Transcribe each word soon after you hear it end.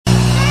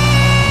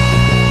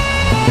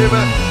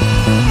Amen.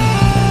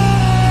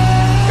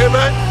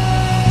 Amen.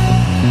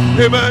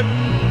 Amen.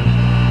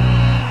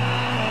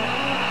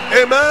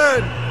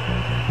 Amen.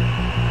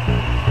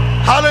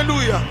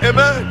 Hallelujah.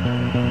 Amen.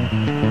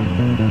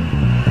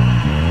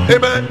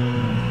 Amen.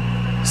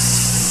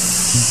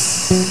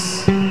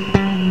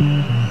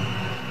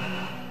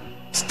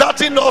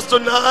 Starting us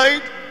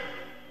tonight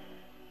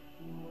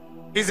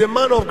is a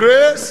man of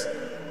grace,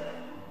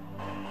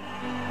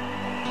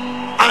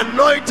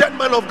 anointed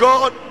man of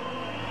God,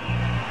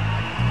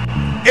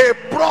 a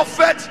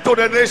prophet to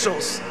the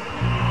nations.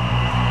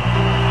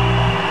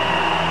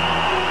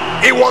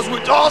 He was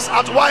with us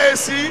at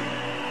YAC.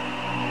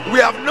 We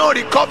have now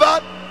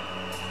recovered.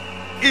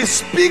 He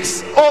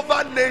speaks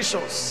over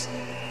nations.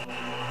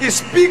 He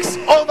speaks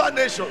over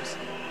nations.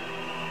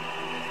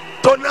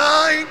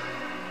 Tonight,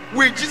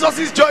 with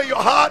Jesus' joy in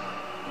your heart,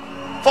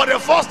 for the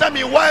first time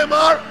in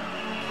Weimar,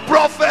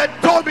 Prophet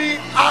Tomi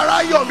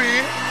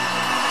Arayomi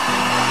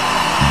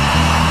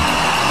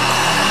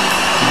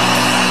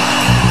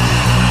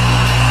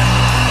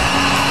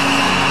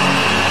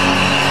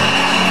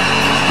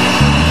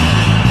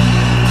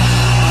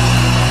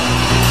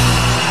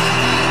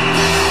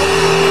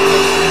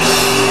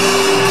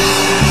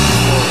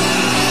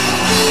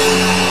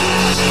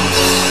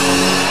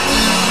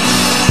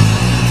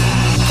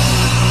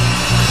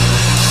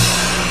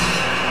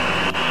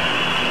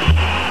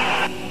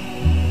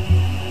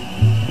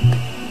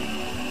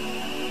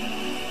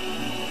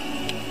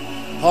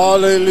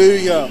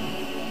Hallelujah.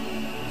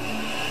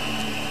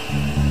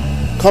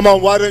 Come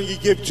on, why don't you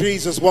give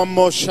Jesus one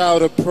more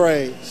shout of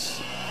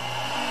praise?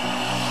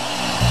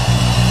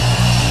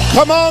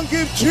 Come on,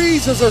 give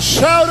Jesus a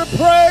shout of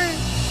praise.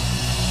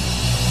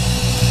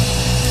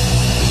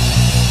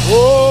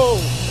 Whoa.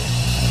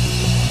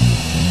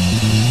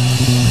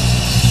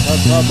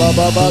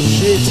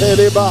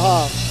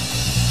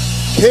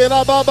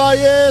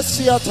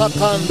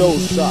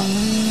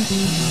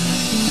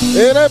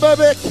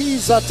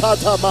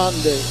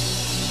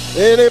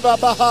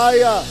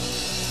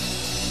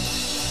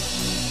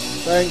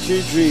 Thank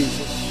you,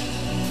 Jesus.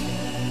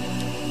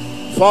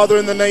 Father,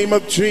 in the name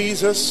of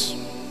Jesus,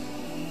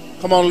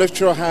 come on, lift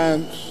your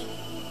hands.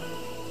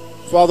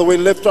 Father, we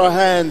lift our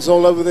hands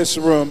all over this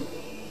room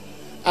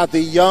at the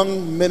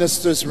Young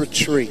Ministers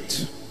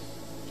Retreat.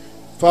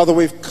 Father,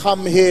 we've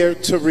come here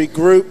to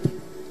regroup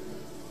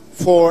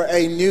for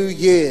a new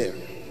year,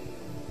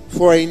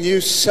 for a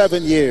new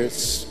 7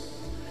 years,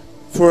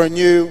 for a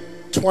new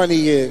 20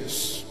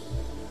 years.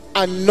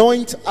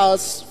 Anoint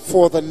us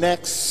for the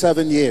next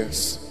 7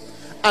 years.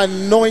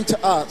 Anoint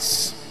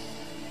us,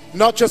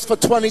 not just for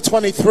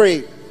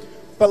 2023,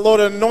 but Lord,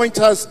 anoint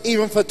us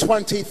even for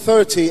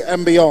 2030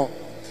 and beyond.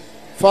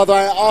 Father,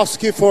 I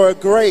ask you for a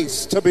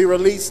grace to be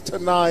released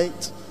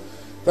tonight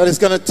that is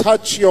going to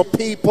touch your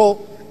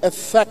people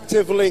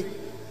effectively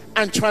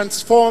and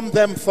transform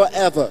them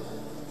forever.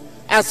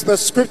 As the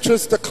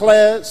scriptures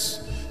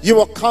declares, you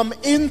will come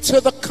into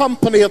the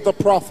company of the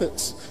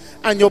prophets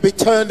and you'll be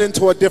turned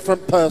into a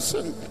different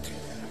person.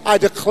 I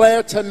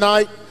declare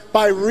tonight,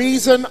 by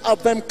reason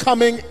of them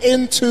coming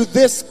into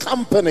this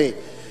company,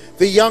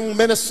 the Young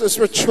Ministers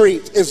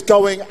Retreat is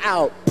going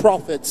out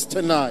prophets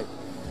tonight.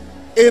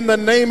 In the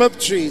name of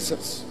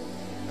Jesus.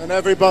 And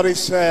everybody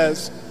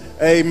says,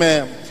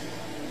 amen.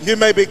 You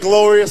may be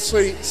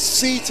gloriously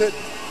seated.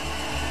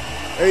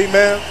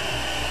 Amen.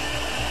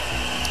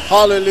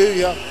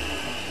 Hallelujah.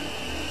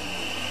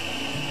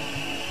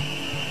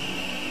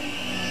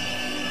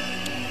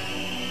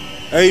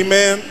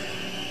 Amen.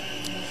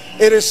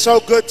 It is so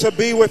good to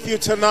be with you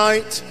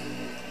tonight.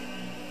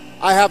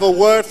 I have a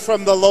word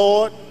from the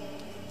Lord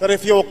that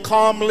if you'll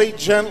calmly,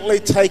 gently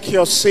take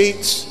your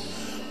seats,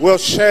 we'll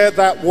share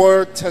that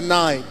word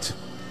tonight.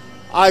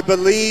 I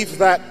believe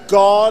that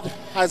God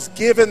has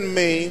given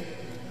me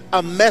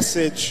a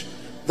message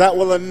that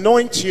will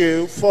anoint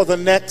you for the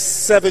next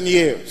 7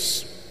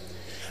 years.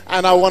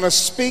 And I want to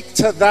speak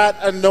to that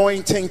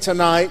anointing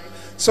tonight.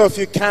 So if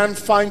you can,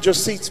 find your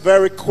seats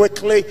very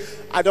quickly.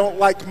 I don't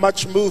like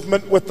much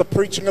movement with the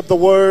preaching of the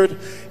word.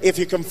 If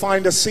you can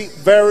find a seat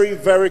very,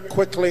 very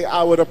quickly,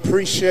 I would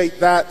appreciate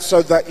that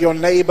so that your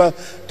neighbor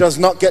does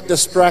not get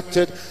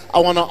distracted. I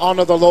want to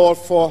honor the Lord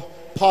for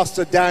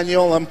Pastor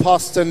Daniel and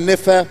Pastor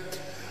Nife.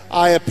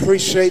 I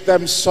appreciate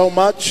them so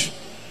much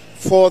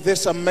for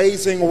this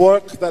amazing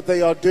work that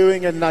they are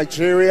doing in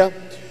Nigeria.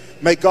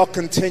 May God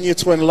continue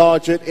to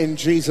enlarge it in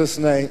Jesus'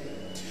 name.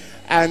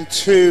 And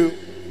to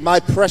my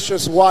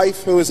precious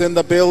wife who is in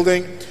the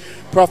building,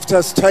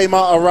 Prophetess Tomi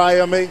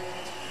Arayomi.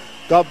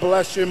 God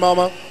bless you,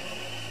 Mama.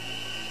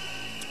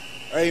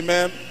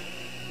 Amen.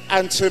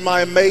 And to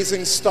my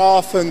amazing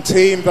staff and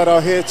team that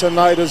are here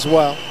tonight as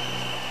well.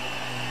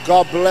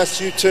 God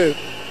bless you too.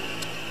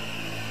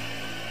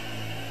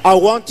 I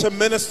want to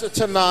minister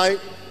tonight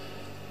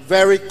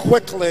very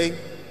quickly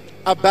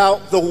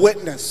about the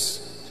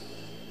witness.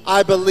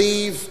 I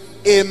believe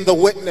in the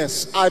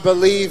witness. I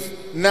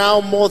believe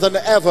now more than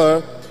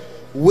ever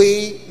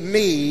we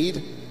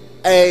need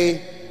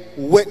a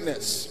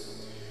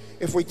witness.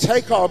 If we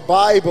take our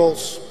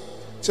Bibles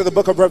to the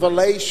book of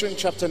Revelation,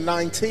 chapter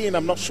 19.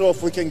 I'm not sure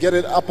if we can get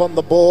it up on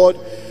the board.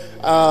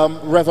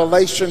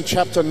 Revelation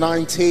chapter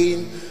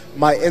 19.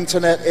 My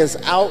internet is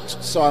out,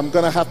 so I'm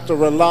going to have to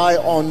rely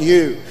on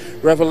you.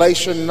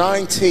 Revelation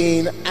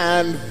 19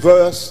 and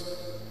verse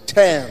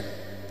 10.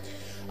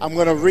 I'm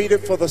going to read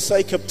it for the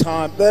sake of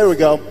time. There we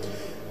go.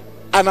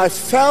 And I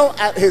fell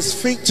at his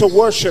feet to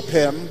worship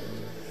him,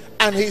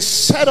 and he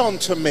said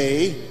unto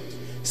me,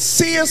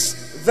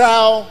 seest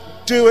thou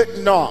do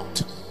it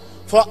not?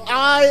 For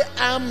I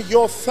am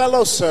your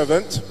fellow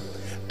servant,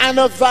 and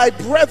of thy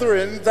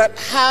brethren that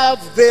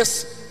have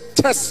this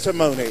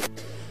testimony.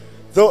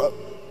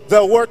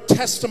 The word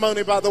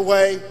testimony, by the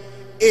way,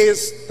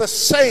 is the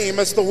same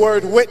as the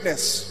word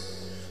witness.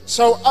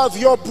 So of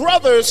your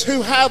brothers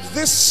who have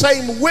this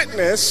same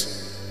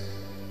witness,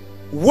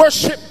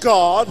 worship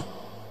God,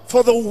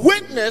 for the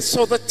witness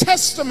or the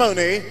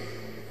testimony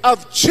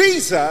of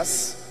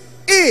Jesus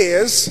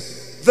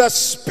is the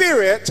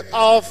spirit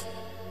of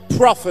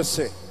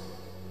prophecy.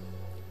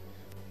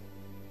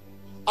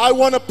 I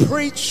want to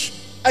preach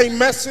a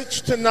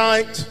message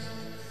tonight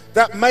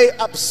that may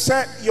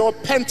upset your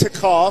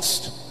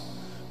Pentecost,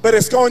 but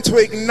it's going to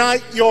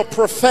ignite your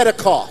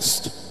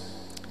propheticast.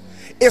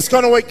 It's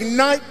going to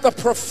ignite the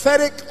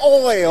prophetic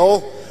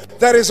oil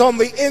that is on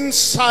the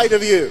inside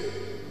of you.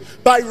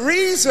 By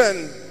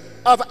reason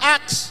of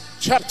Acts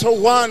chapter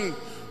 1,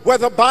 where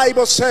the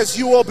Bible says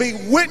you will be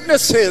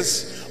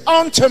witnesses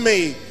unto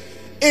me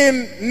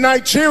in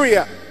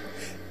Nigeria,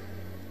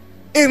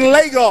 in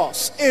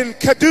Lagos, in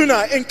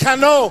Kaduna, in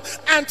Kano,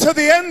 and to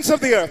the ends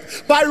of the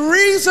earth. By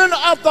reason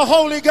of the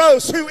Holy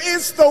Ghost, who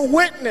is the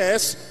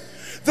witness,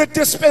 the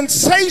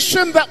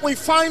dispensation that we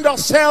find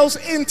ourselves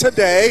in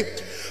today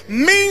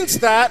means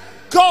that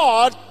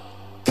God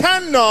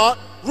cannot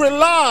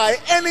rely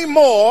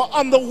anymore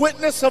on the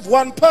witness of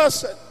one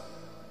person.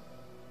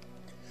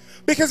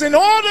 Because in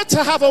order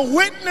to have a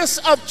witness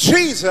of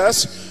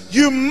Jesus,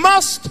 you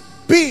must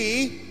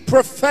be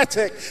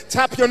prophetic.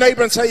 Tap your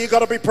neighbor and say, you got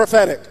to be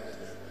prophetic.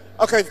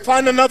 Okay,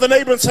 find another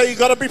neighbor and say, you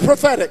got to be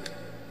prophetic.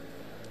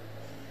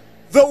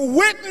 The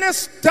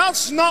witness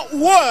does not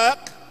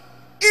work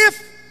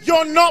if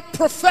you're not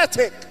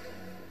prophetic.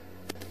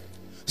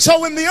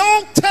 So in the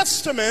Old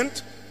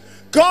Testament,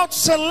 God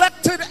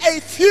selected a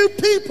few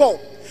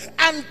people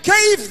and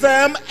gave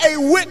them a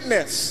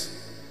witness.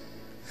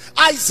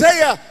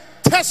 Isaiah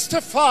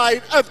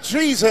testified of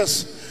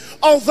Jesus.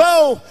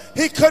 Although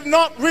he could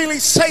not really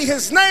say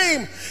his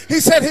name, he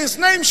said his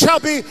name shall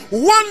be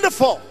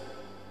Wonderful,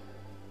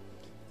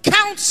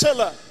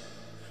 Counselor,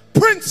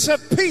 Prince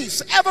of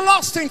Peace,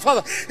 Everlasting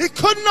Father. He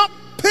could not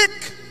pick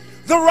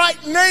the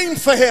right name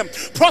for him.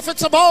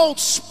 Prophets of old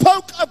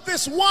spoke of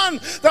this one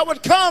that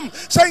would come,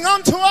 saying,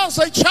 unto us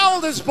a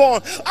child is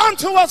born,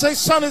 unto us a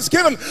son is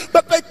given.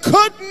 But they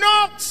could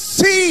not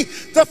see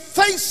the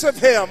face of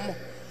him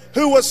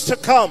who was to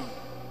come.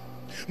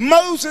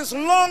 Moses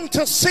longed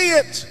to see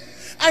it,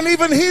 and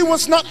even he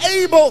was not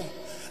able.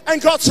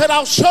 And God said,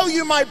 I'll show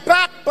you my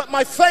back, but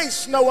my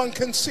face no one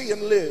can see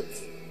and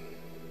live.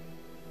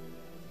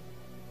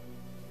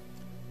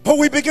 But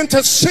we begin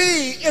to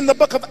see in the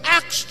book of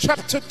Acts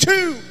chapter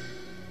 2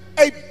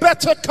 a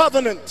better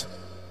covenant,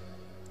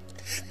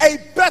 a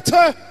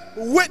better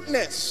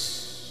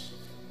witness.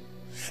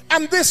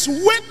 And this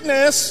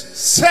witness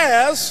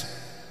says,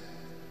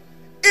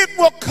 it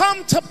will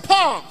come to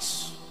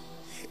pass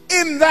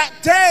in that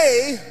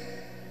day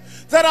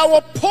that I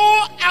will pour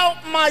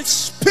out my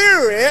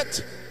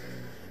spirit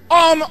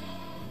on,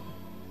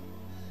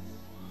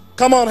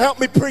 come on, help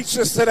me preach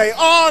this today,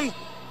 on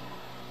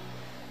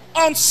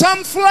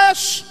some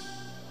flesh,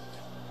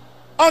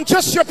 on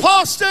just your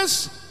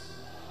pastors,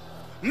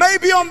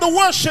 maybe on the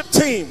worship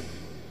team.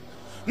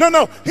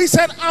 No, he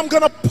said, I'm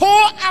going to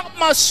pour out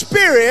my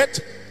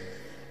spirit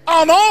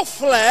on all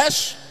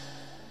flesh.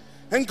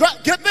 And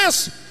get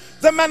this,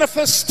 the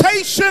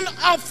manifestation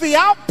of the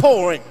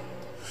outpouring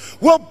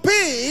will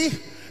be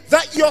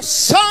that your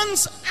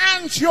sons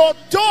and your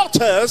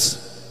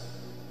daughters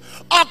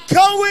are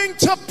going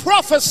to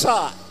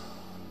prophesy.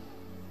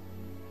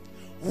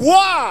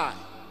 Why?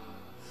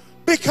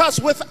 Because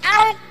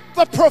without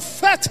the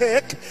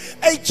prophetic,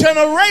 a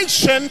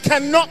generation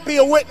cannot be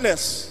a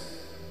witness.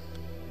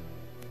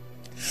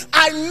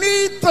 I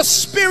need the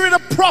spirit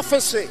of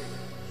prophecy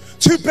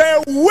to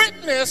bear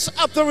witness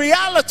of the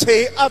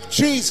reality of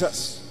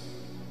Jesus.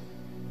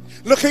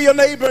 Look at your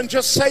neighbor and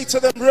just say to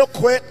them real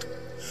quick,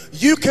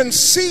 you can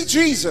see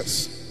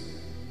Jesus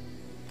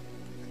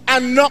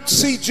and not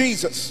see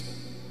Jesus.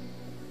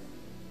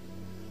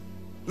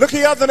 Look at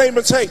your other neighbor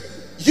and say,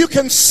 you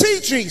can see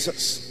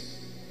Jesus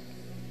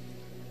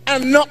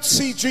and not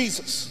see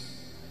Jesus.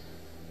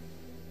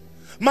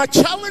 My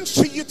challenge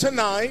to you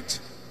tonight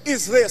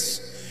is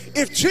this.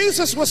 If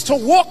Jesus was to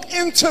walk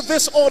into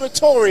this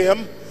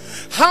auditorium,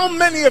 how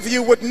many of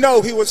you would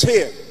know he was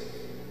here?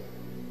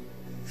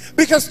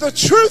 Because the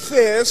truth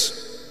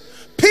is,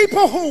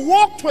 people who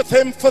walked with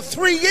him for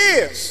 3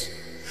 years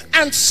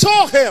and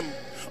saw him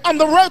on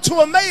the road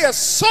to Emmaus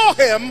saw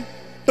him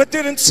but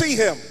didn't see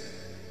him.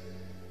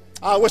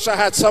 I wish I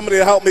had somebody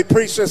to help me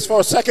preach this for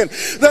a second.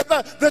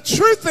 The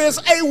truth is,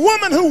 a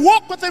woman who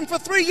walked with him for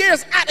 3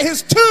 years at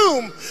his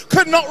tomb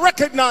could not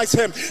recognize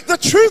him. The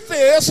truth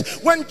is,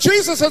 when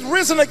Jesus had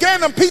risen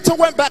again and Peter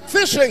went back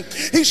fishing,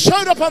 he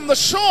showed up on the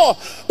shore.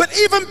 But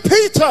even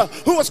Peter,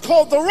 who was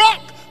called the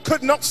Rock,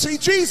 could not see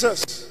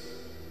Jesus.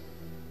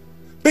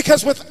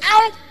 Because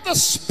without the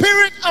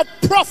spirit of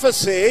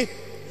prophecy,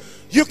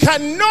 you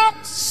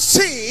cannot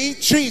see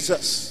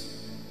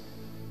Jesus.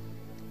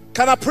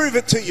 Can I prove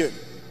it to you?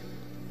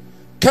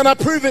 Can I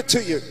prove it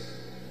to you?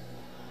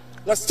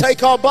 Let's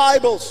take our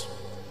Bibles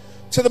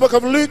to the book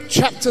of Luke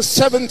chapter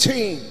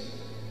 17.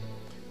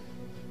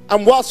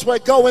 And whilst we're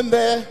going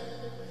there,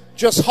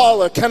 just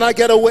holler, can I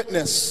get a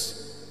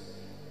witness?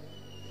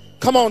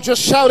 Come on,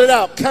 just shout it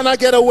out. Can I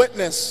get a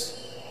witness?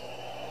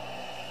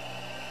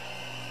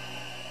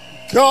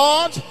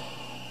 God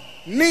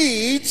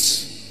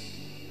needs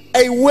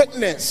a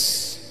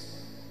witness.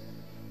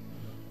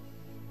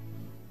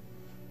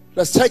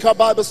 Let's take our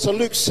Bibles to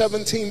Luke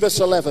 17 verse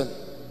 11.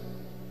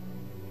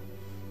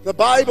 The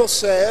Bible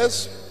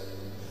says,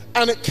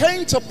 and it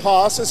came to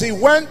pass as he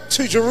went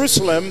to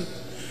Jerusalem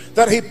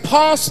that he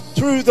passed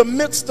through the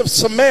midst of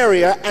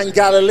Samaria and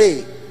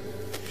Galilee.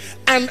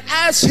 And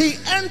as he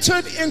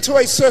entered into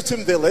a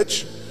certain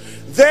village,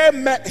 there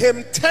met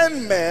him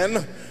 10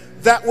 men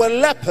that were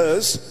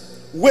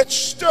lepers, which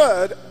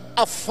stood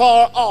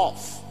afar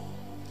off.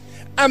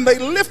 And they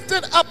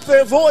lifted up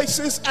their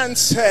voices and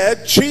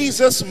said,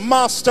 Jesus,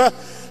 Master,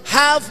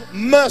 have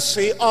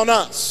mercy on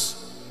us.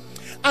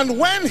 And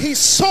when he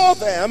saw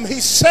them, he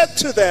said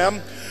to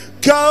them,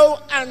 go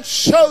and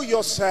show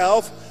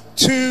yourself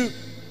to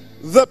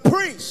the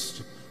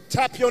priest.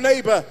 Tap your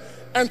neighbor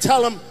and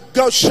tell him,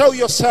 go show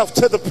yourself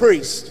to the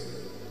priest.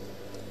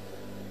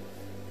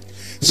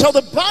 So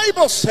the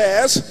Bible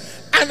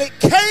says, and it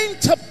came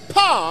to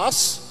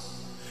pass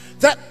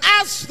that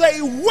as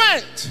they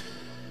went,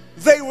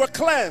 they were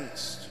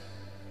cleansed.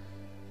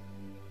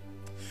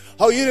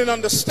 Oh, you didn't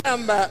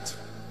understand that.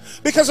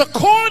 Because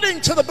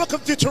according to the book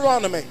of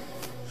Deuteronomy,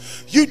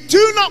 you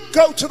do not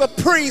go to the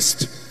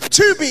priest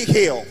to be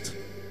healed.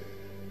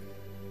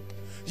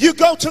 You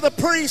go to the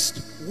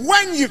priest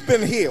when you've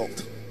been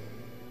healed.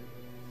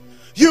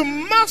 You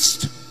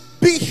must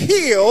be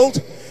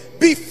healed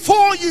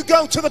before you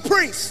go to the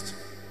priest.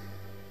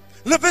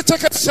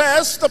 Leviticus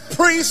says the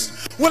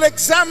priest will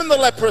examine the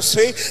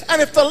leprosy, and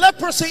if the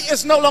leprosy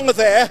is no longer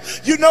there,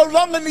 you no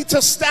longer need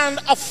to stand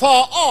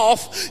afar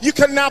off. You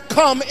can now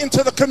come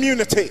into the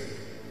community.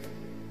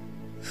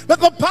 But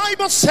the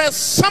Bible says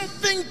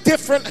something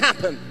different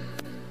happened.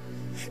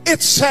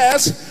 It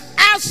says,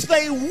 as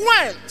they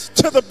went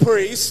to the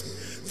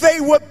priest, they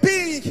were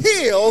being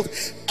healed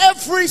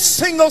every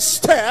single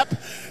step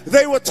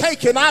they were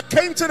taking. I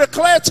came to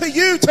declare to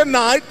you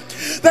tonight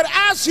that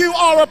as you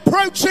are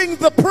approaching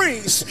the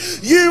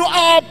priest, you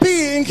are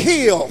being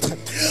healed.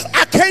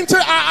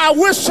 I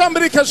wish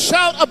somebody could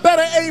shout a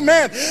better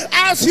amen.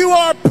 As you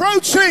are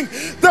approaching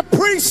the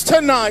priest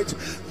tonight,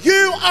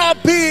 you are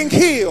being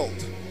healed.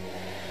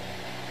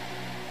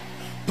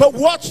 But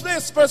watch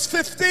this, verse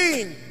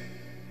 15.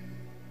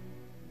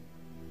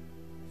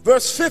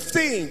 Verse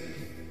 15.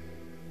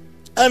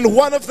 And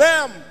one of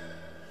them,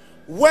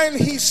 when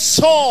he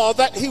saw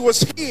that he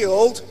was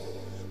healed,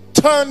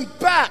 turned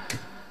back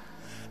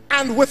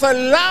and with a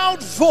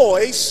loud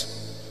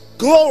voice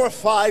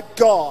glorified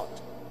God.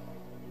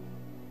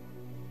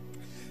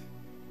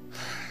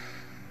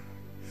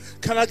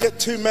 Can I get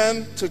 2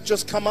 men to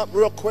just come up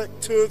real quick,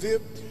 2 of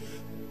you?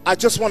 I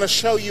just want to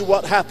show you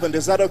what happened.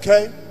 Is that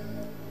okay?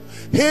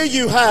 Here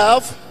you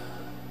have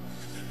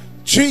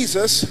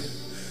Jesus.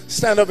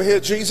 Stand over here,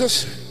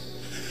 Jesus.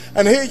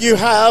 And here you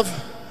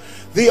have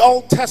the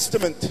Old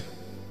Testament.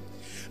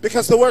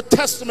 Because the word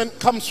testament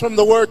comes from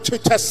the word to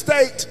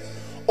testate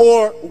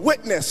or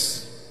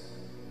witness.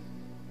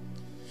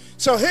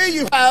 So here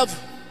you have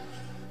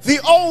the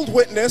old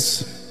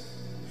witness,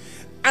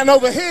 and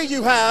over here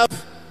you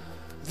have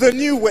the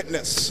new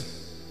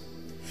witness.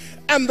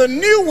 And the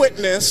new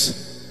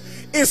witness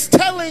is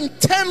telling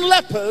 10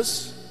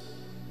 lepers.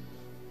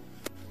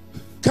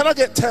 Can I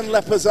get 10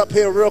 lepers up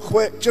here real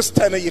quick? Just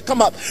 10 of you.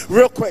 Come up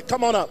real quick.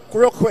 Come on up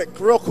real quick,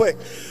 real quick.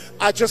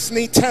 I just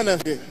need 10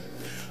 of you.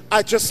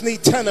 I just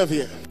need 10 of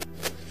you.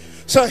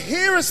 So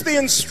here is the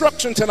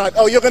instruction tonight.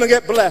 Oh, you're going to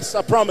get blessed,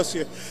 I promise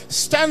you.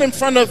 Stand in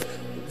front of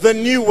the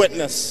new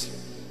witness.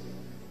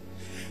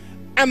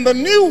 And the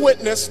new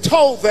witness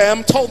told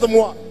them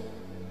what?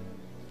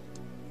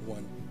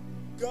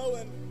 Go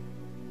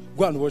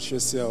and wash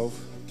yourself.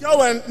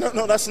 Go and,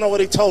 no, that's not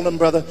what he told them,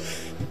 brother.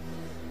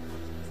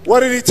 What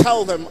did he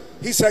tell them?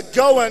 He said,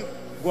 go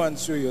and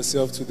show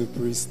yourself to the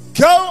priest.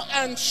 Go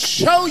and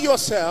show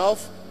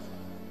yourself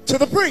to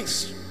the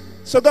priest.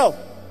 So go.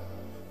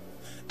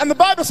 And the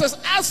Bible says,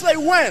 as they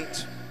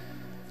went,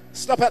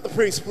 stop at the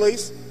priest,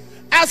 please.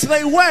 As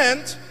they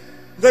went,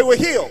 they were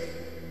healed.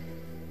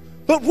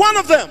 But one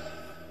of them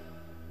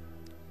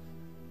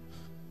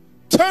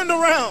turned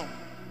around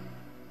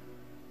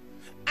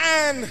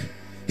and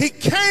he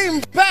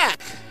came back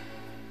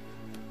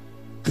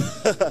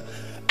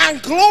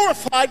and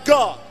glorified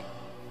God.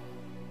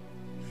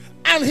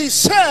 And he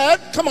said,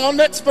 come on,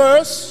 next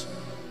verse.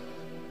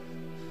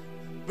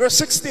 Verse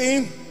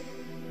 16.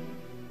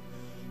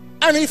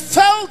 And he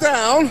fell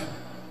down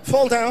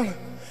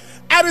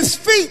at his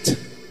feet,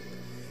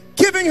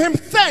 giving him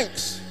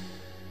thanks.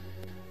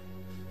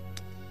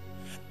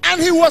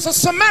 And he was a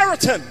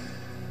Samaritan.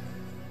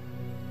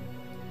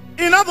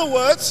 In other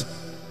words,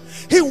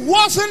 he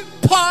wasn't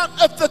part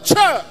of the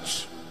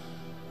church.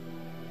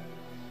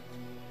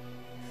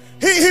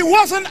 He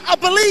wasn't a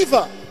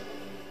believer.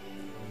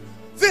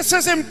 This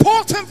is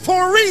important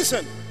for a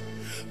reason,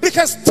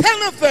 because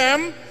 10 of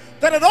them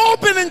that had all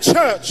been in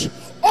church,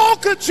 all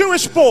good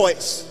Jewish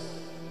boys,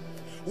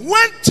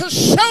 went to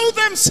show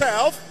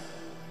themselves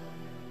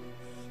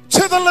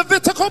to the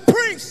Levitical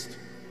priest.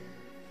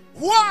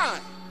 Why?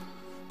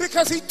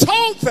 Because he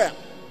told them,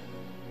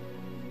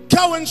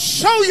 go and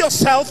show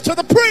yourself to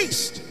the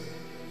priest.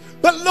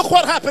 But look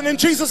what happened. And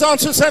Jesus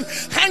answered and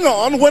said, hang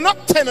on, we're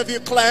not 10 of you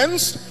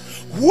cleansed.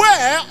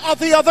 Where are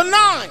the other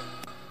 9?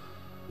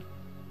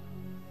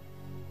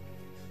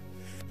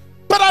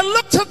 But I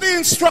looked at the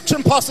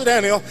instruction, Pastor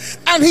Daniel,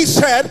 and he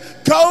said,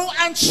 go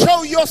and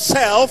show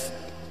yourself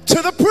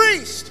to the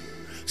priest.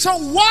 So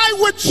why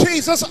would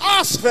Jesus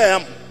ask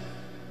them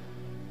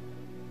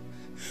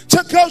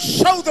to go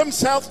show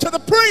themselves to the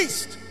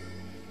priest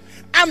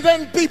and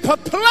then be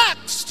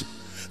perplexed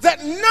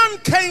that none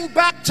came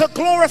back to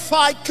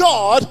glorify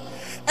God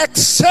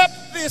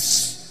except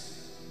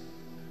this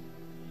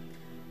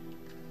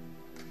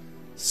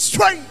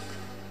stranger?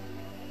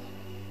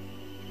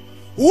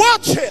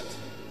 Watch it.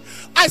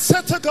 I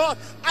said to God,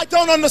 I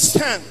don't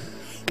understand.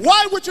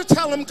 Why would you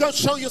tell him, go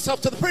show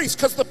yourself to the priest?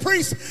 Because the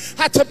priest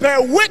had to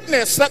bear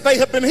witness that they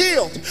had been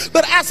healed.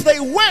 But as they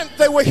went,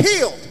 they were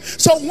healed.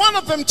 So one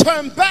of them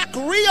turned back,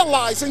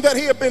 realizing that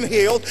he had been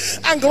healed,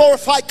 and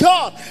glorified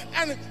God.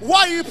 And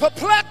why are you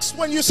perplexed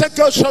when you said,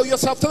 go show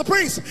yourself to the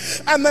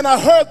priest? And then I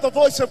heard the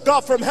voice of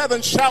God from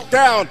heaven shout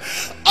down,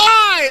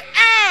 I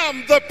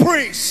am the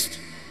priest.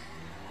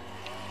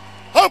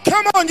 Oh,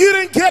 come on, you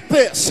didn't get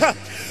this.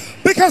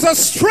 Because a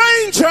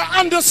stranger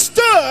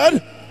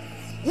understood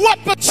what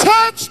the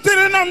church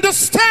didn't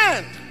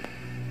understand.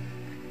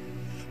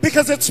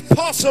 Because it's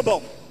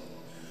possible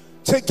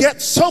to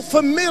get so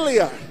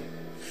familiar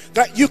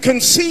that you can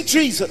see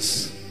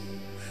Jesus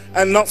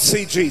and not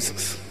see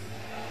Jesus.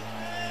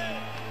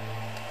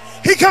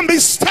 He can be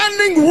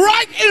standing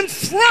right in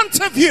front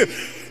of you,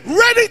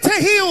 ready to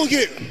heal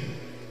you.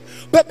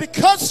 But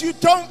because you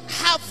don't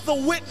have the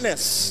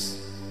witness,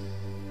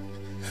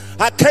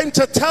 I came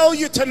to tell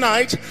you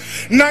tonight,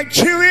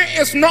 Nigeria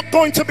is not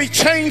going to be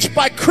changed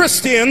by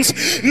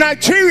Christians.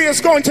 Nigeria is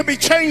going to be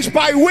changed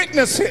by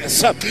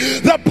witnesses.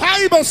 The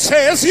Bible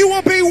says you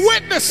will be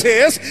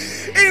witnesses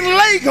in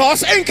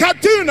Lagos, in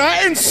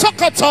Kaduna, in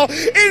Sokoto,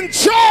 in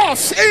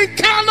Jos, in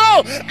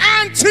Kano,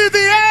 and to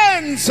the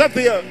ends of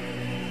the earth.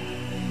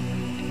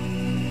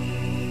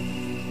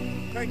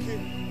 Thank you.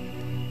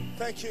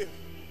 Thank you.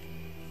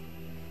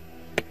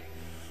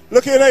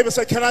 Look at your neighbor and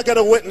say, can I get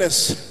a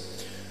witness?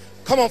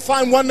 Come on,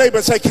 find one neighbor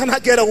and say, can I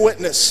get a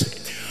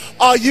witness?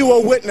 Are you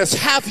a witness?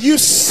 Have you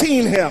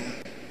seen him?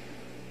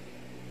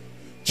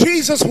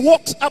 Jesus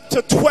walked up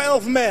to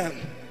 12 men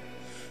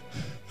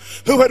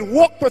who had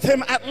walked with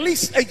him at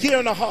least a year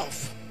and a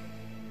half.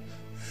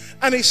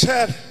 And he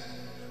said,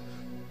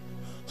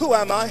 who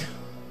am I?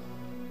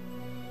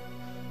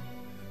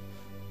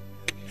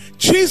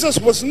 Jesus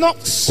was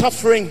not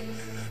suffering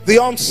the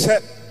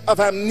onset of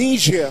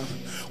amnesia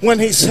when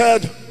he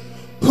said,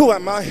 who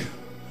am I?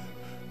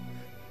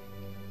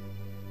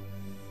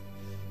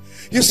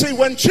 You see,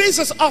 when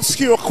Jesus asks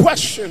you a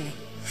question,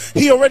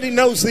 he already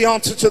knows the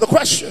answer to the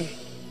question.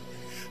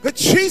 But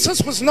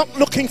Jesus was not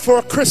looking for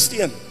a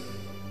Christian.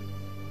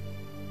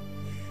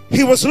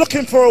 He was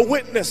looking for a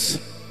witness.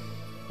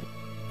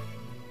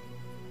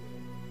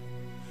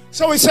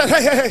 So he said,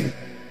 hey,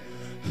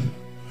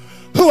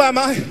 who am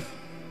I?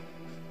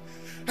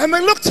 And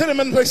they looked at him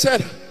and they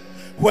said,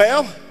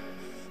 well,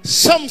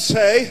 some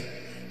say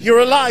you're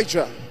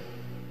Elijah.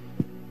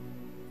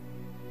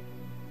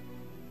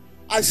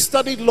 I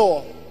studied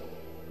law.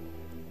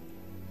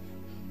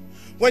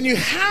 When you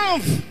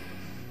have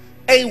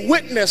a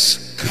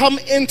witness come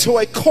into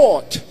a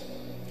court,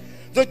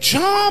 the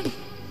job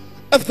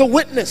of the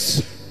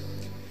witness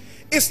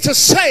is to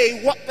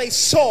say what they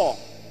saw.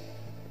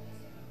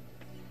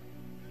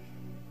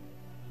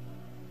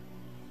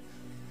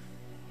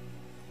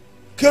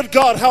 Good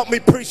God, help me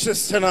preach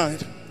this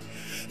tonight.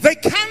 They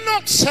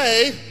cannot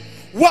say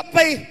what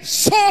they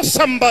saw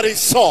somebody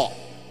saw,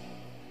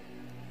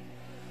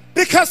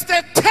 because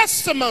their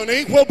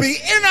testimony will be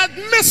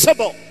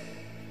inadmissible.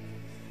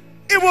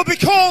 It will be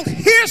called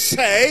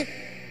hearsay,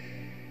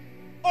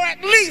 or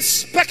at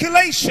least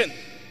speculation.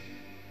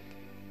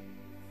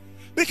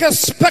 Because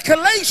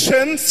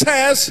speculation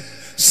says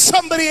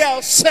somebody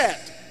else said.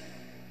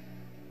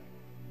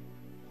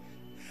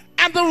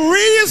 And the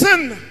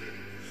reason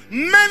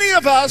many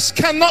of us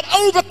cannot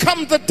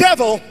overcome the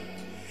devil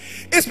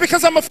is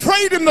because I'm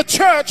afraid in the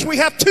church we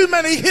have too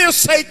many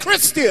hearsay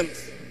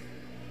Christians.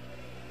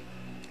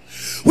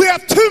 We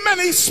have too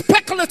many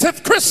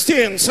speculative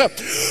Christians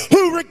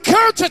who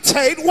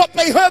regurgitate what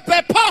they heard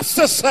their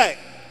pastor say.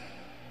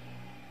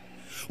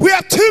 We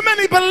have too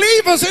many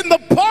believers in the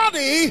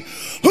body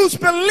whose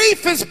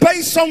belief is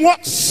based on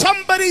what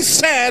somebody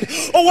said,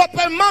 or what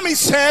their mommy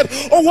said,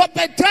 or what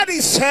their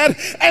daddy said,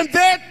 and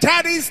their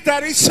daddy's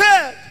daddy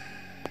said.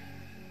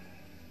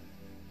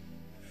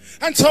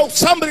 And so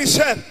somebody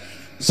said,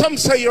 some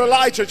say you're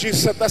Elijah.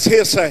 Jesus said, that's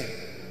hearsay.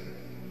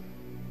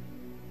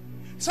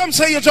 Some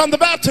say you're John the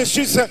Baptist.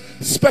 Jesus said,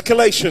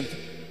 speculation.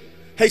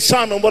 Hey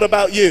Simon, what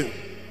about you?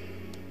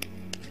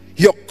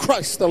 You're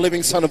Christ, the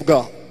living Son of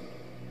God.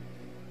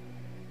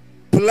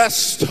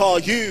 Blessed are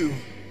you,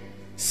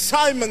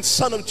 Simon,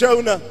 son of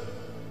Jonah,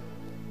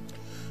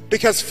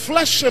 because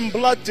flesh and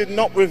blood did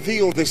not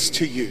reveal this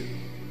to you.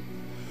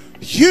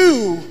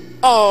 You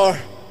are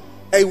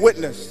a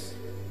witness.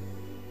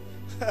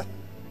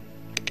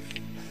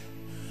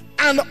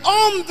 And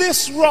on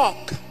this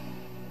rock,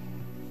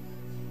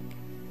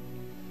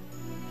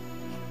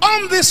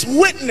 on this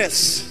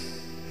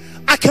witness,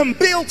 I can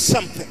build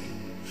something.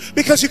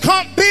 Because you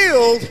can't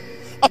build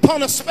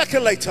upon a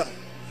speculator.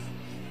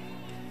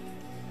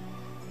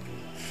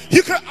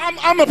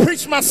 I'm going to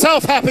preach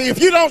myself happy.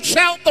 If you don't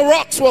shout, the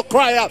rocks will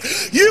cry out.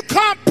 You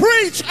can't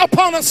preach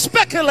upon a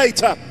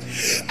speculator.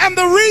 And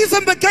the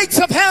reason the gates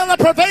of hell are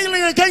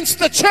prevailing against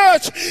the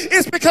church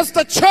is because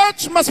the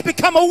church must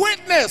become a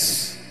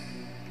witness.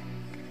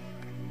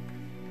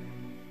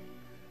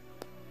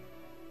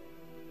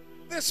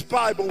 This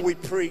Bible we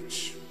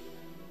preach,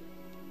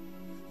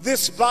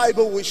 this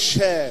Bible we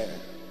share,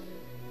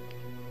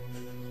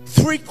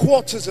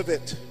 3/4 of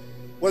it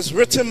was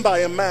written by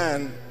a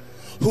man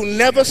who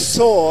never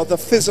saw the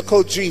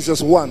physical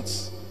Jesus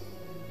once.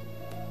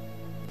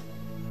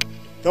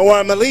 Don't worry,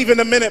 I'm gonna leave in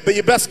a minute, but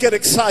you best get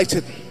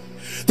excited.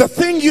 The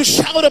thing you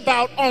shout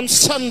about on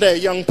Sunday,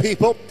 young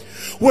people,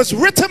 was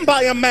written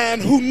by a man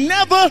who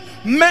never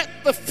met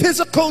the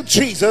physical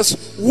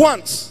Jesus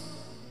once.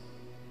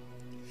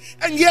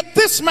 And yet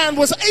this man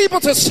was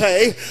able to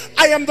say,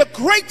 I am the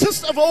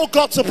greatest of all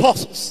God's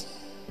apostles.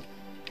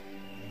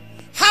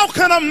 How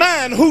can a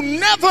man who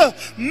never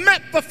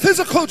met the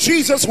physical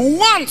Jesus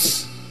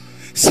once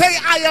say,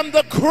 I am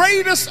the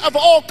greatest of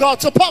all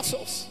God's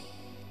apostles?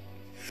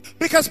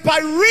 Because by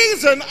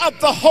reason of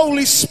the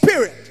Holy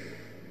Spirit,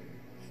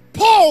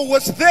 Paul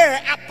was there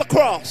at the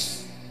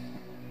cross.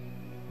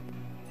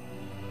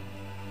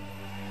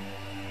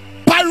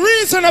 By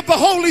reason of the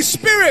Holy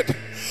Spirit,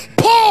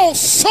 Paul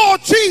saw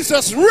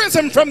Jesus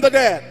risen from the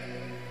dead.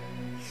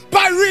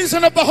 By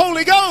reason of the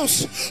Holy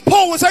Ghost,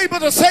 Paul was able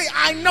to say,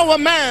 I know a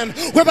man,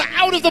 whether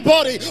out of the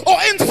body or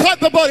inside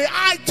the body,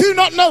 I do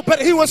not know,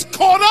 but he was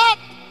caught up.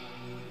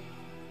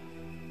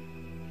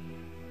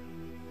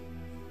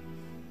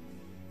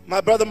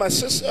 My brother, my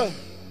sister,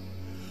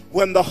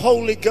 when the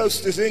Holy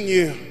Ghost is in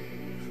you,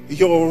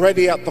 you're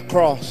already at the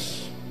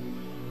cross.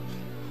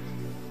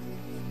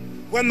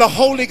 When the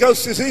Holy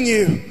Ghost is in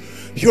you,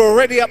 you're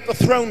already at the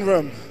throne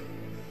room.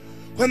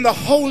 When the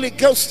Holy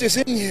Ghost is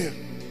in you,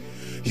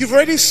 you've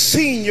already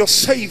seen your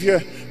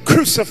Savior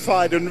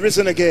crucified and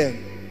risen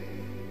again.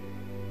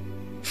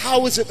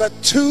 How is it that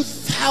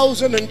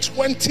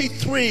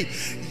 2023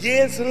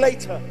 years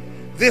later,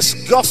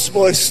 this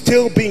gospel is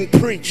still being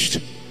preached?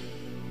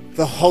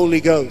 The Holy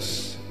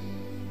Ghost,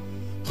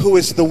 who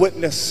is the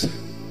witness.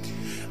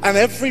 And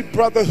every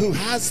brother who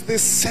has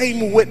this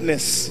same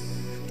witness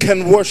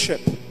can worship.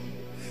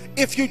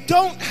 If you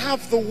don't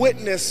have the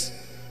witness,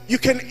 you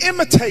can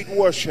imitate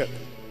worship,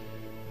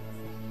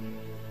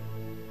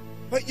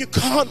 but you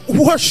can't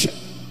worship.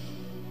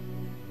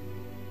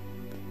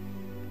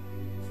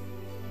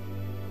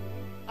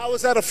 I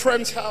was at a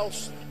friend's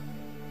house.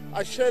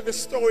 I share this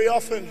story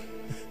often.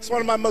 It's one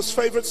of my most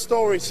favorite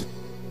stories.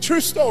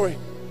 True story.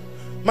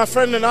 My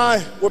friend and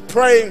I were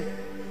praying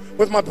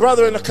with my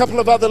brother and a couple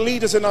of other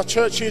leaders in our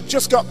church. She had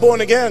just got born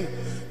again.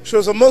 She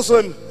was a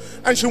Muslim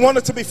and she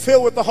wanted to be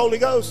filled with the Holy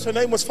Ghost. Her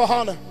name was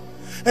Fahana.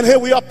 And here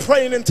we are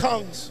praying in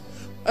tongues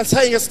and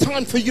saying, it's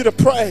time for you to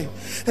pray.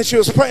 And she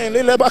was praying.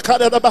 And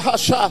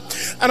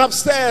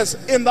upstairs,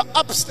 in the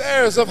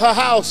upstairs of her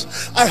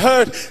house, I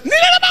heard,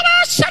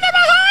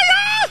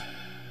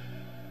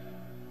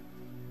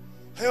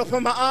 I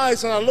opened my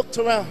eyes and I looked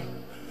around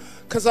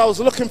because I was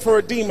looking for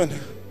a demon.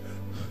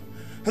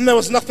 And there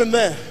was nothing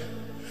there.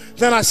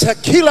 Then I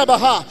said, Kila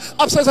Baha.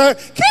 Upstairs I heard,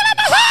 Kila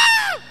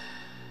Baha.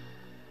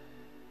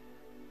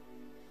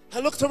 I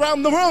looked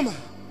around the room.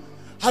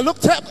 I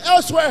looked up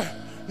elsewhere.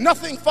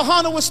 Nothing.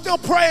 Fahana was still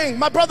praying.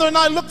 My brother and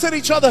I looked at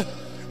each other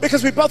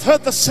because we both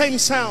heard the same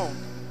sound.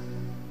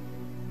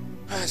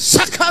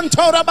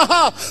 Sakantora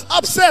Baha.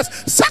 Upstairs.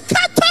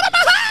 Sakantora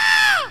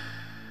Baha.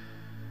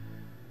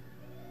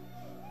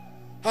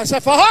 I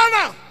said,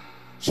 Fahana.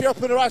 She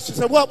opened her eyes. She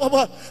said, what?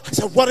 I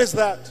said, what is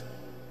that?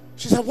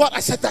 She said, what? I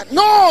said, that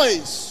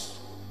noise.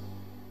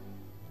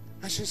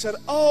 And she said,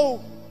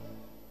 oh,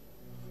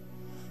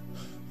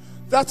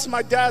 that's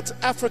my dad's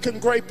African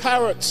gray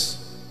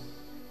parrots.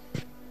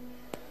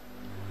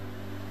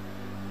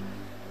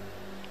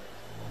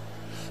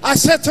 I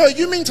said to her,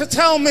 you mean to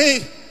tell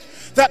me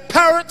that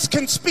parrots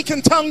can speak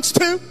in tongues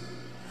too?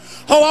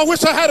 Oh, I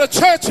wish I had a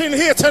church in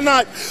here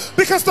tonight,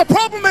 because the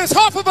problem is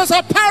half of us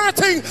are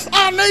parroting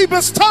our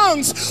neighbor's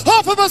tongues.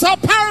 Half of us are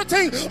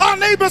parroting our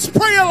neighbor's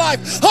prayer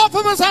life. Half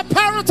of us are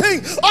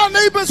parroting our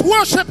neighbor's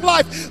worship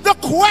life. The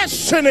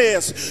question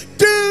is,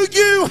 do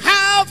you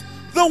have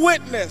the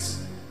witness?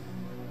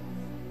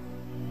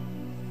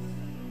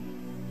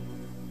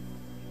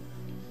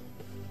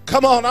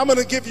 Come on, I'm going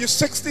to give you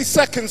 60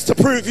 seconds to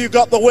prove you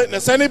got the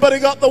witness. Anybody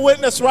got the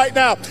witness right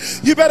now?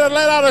 You better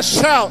let out a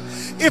shout.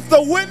 If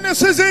the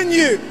witness is in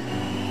you,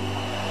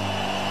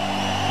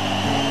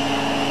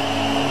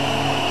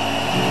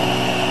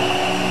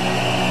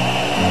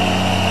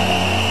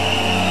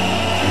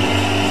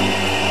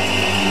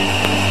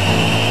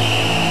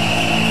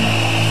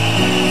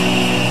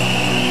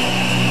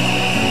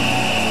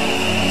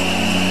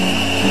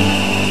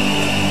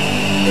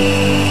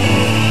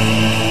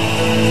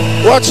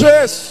 watch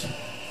this.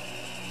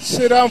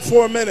 Sit down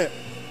for a minute.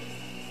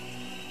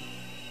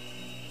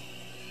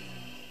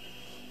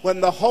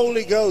 When the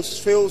Holy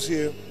Ghost fills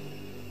you,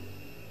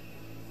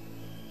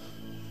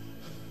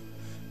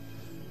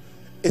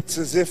 it's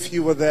as if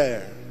you were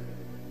there.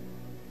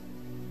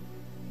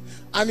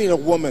 I need a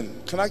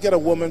woman. Can I get a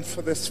woman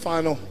for this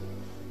final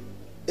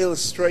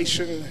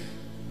illustration?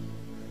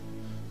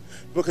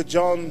 Book of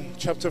John,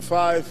 chapter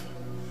 5.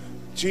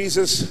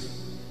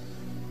 Jesus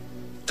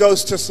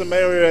goes to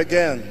Samaria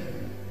again.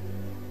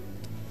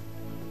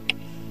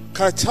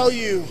 Can I tell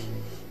you,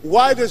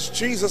 why does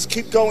Jesus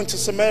keep going to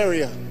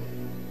Samaria?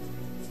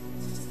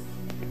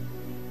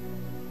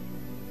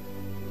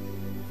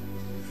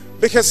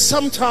 Because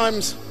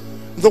sometimes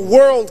the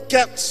world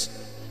gets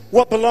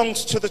what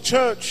belongs to the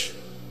church,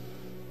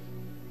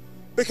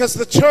 because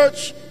the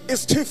church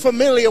is too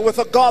familiar with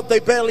a God they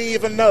barely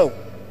even know.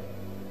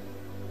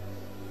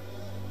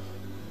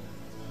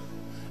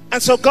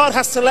 And so God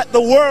has to let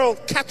the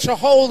world catch a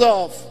hold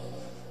of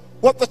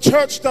what the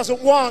church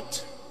doesn't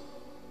want.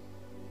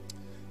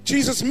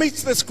 Jesus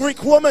meets this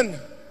Greek woman,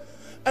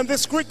 and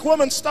this Greek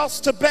woman starts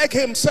to beg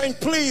him, saying,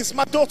 please,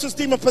 my daughter's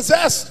demon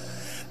possessed.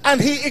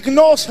 And he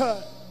ignores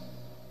her,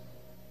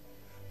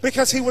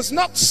 because he was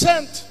not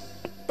sent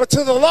but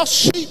to the lost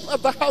sheep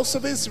of the house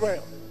of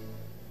Israel.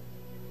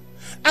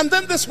 And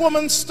then this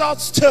woman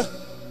starts to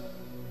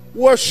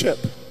worship,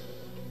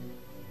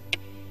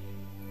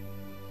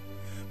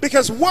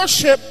 because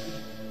worship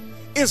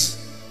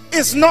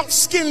is not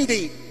skin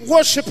deep.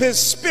 Worship is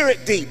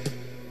spirit deep.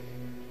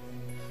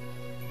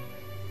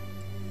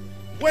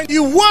 When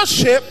you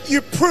worship, you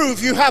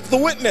prove you have the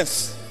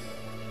witness.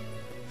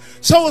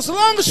 So as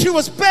long as she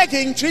was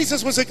begging,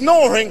 Jesus was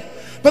ignoring.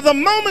 But the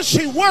moment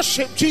she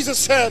worshiped, Jesus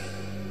said,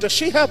 does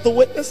she have the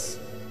witness?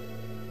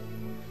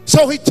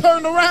 So he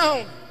turned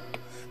around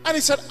and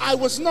he said, I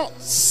was not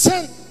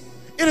sent.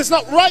 It is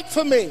not right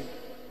for me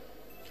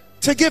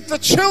to give the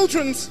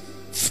children's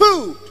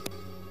food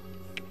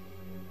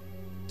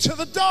to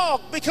the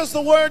dog, because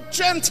the word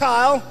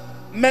Gentile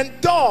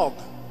meant dog.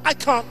 I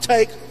can't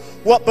take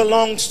what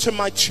belongs to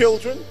my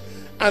children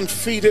and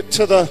feed it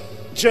to the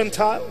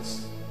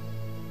Gentiles.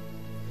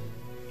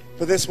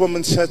 But this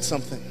woman said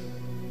something.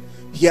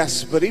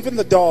 Yes, but even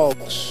the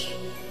dogs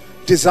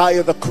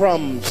desire the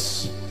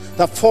crumbs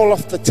that fall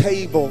off the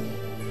table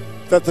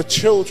that the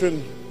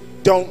children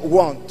don't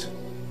want.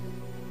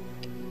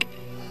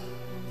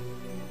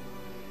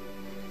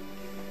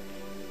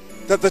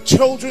 That the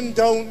children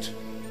don't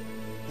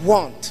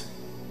want.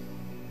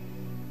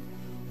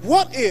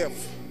 What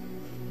if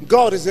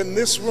God is in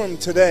this room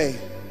today,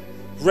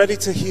 ready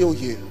to heal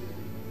you,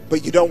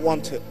 but you don't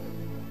want it?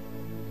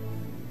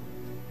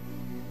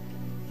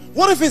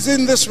 What if He's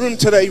in this room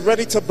today,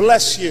 ready to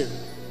bless you,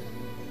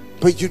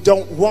 but you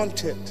don't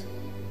want it?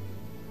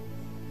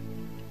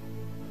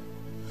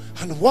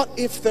 And what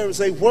if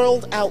there's a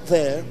world out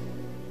there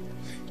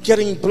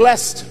getting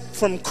blessed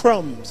from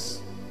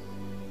crumbs,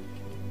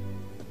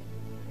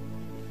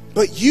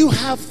 but you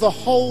have the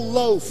whole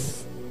loaf?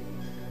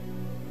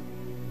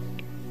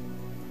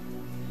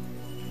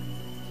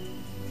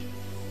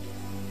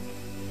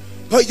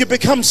 But you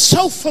become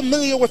so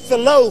familiar with the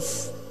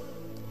loaf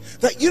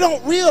that you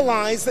don't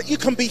realize that you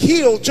can be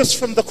healed just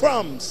from the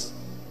crumbs.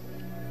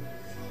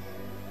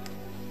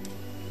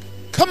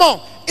 Come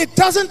on, it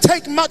doesn't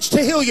take much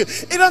to heal you.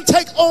 It doesn't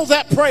take all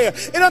that prayer.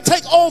 It doesn't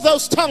take all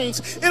those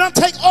tongues. It doesn't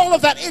take all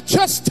of that. It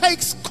just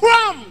takes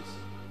crumbs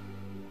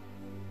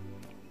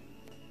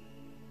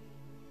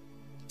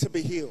to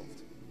be healed.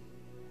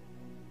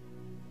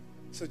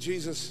 So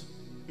Jesus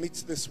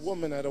meets this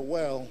woman at a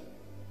well,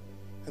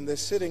 and they're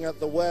sitting at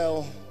the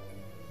well,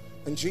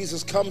 and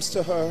Jesus comes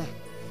to her,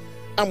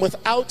 and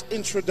without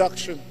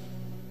introduction,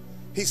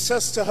 He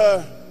says to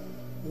her,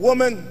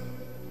 woman,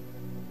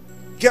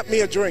 get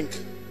me a drink.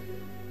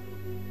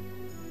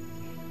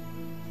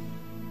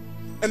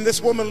 And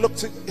this woman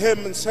looked at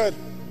him and said,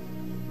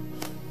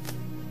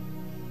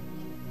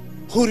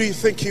 who do you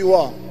think you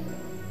are?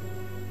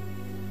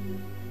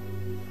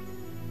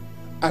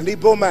 An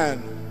Igbo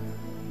man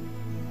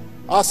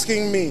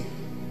asking me,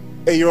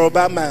 a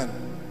Yoruba man,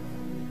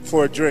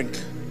 for a drink.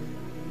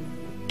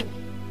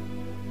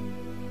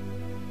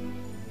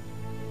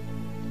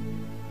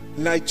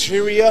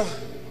 Nigeria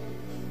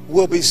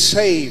will be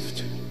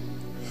saved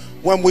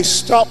when we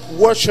stop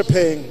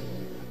worshiping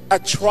a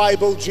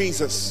tribal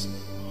Jesus.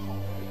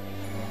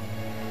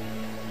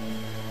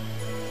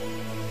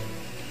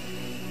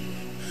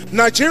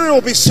 Nigeria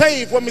will be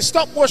saved when we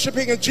stop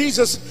worshiping a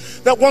Jesus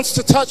that wants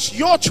to touch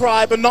your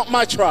tribe and not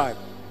my tribe,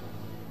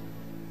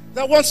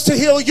 that wants to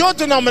heal your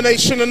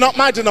denomination and not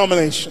my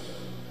denomination.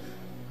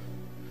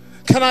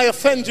 Can I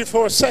offend you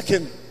for a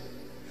second?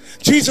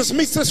 Jesus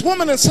meets this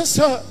woman and says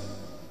to her,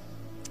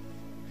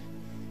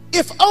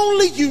 if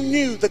only you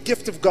knew the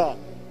gift of God.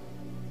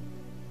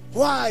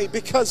 Why?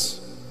 Because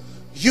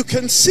you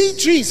can see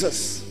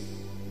Jesus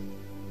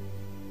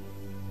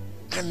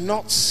and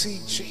not see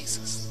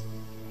Jesus.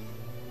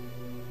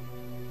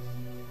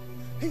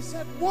 He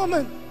said,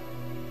 woman,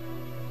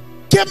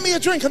 give me a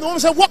drink. And the woman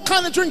said, what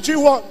kind of drink do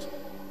you want?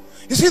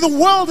 You see, the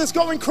world is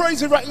going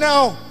crazy right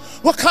now.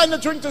 What kind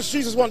of drink does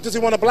Jesus want? Does he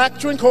want a black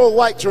drink or a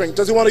white drink?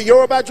 Does he want a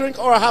Yoruba drink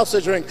or a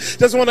Hausa drink?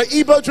 Does he want an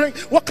Igbo drink?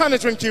 What kind of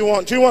drink do you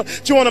want? Do you want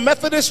a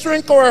Methodist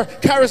drink or a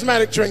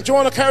charismatic drink? Do you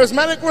want a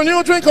charismatic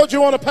renewal drink or do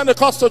you want a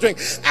Pentecostal drink?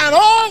 And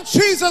all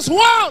Jesus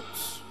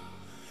wants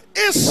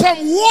is some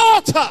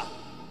water.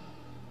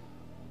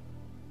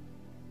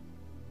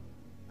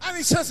 And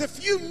he says,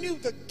 if you knew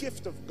the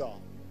gift of God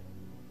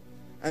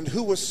and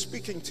who was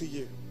speaking to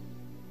you,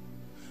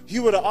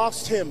 you would have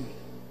asked him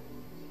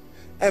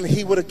and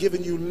he would have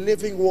given you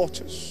living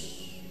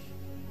waters.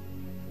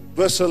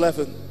 Verse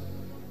 11.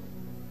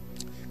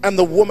 And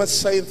the woman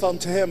saith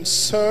unto him,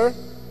 Sir,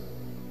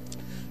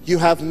 you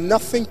have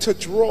nothing to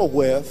draw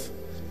with,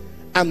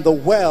 and the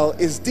well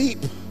is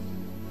deep.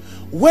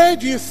 Where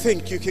do you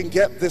think you can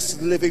get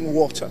this living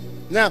water?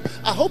 Now,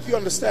 I hope you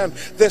understand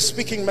they're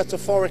speaking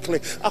metaphorically.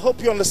 I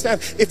hope you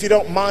understand. If you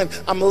don't mind,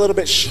 I'm a little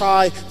bit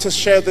shy to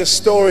share this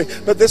story,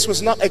 but this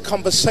was not a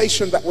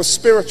conversation that was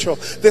spiritual.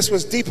 This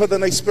was deeper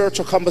than a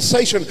spiritual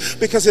conversation,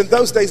 because in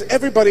those days,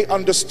 everybody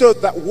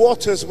understood that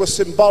waters were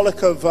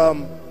symbolic of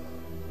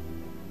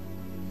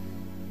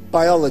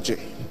biology.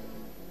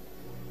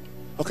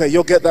 Okay,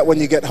 you'll get that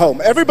when you get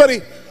home.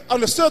 Everybody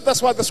understood.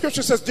 That's why the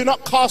scripture says, do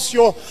not cast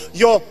your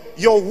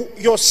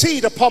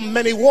seed upon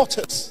many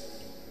waters.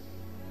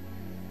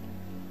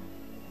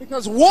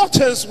 Because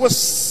waters was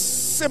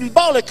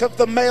symbolic of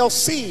the male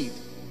seed.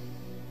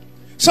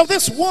 So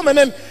this woman,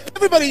 and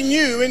everybody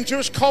knew in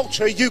Jewish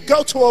culture, you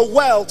go to a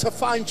well to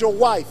find your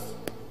wife.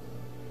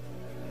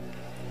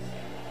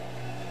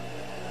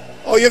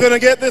 Oh, you're going to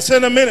get this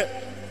in a minute.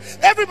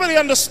 Everybody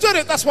understood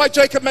it. That's why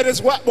Jacob met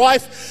his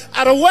wife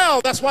at a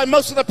well. That's why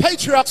most of the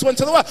patriarchs went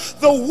to the well.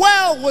 The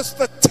well was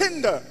the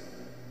tinder.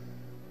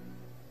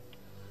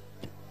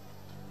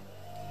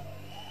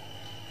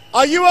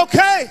 Are you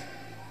okay?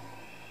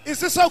 Is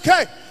this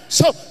okay?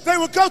 So they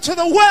would go to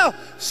the well.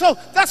 So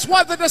that's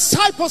why the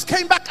disciples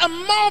came back and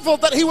marveled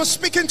that he was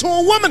speaking to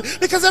a woman,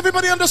 because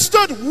everybody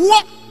understood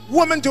what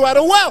women do at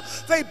a well.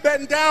 They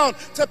bend down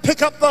to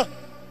pick up the...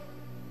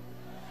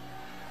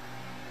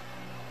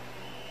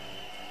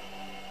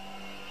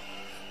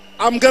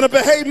 I'm going to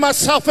behave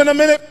myself in a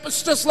minute, but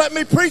just let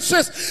me preach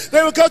this.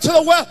 They would go to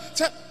the well.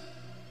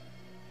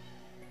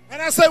 And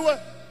as they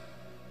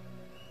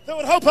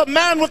would hope a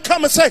man would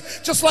come and say,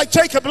 just like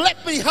Jacob,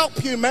 let me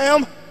help you,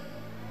 ma'am.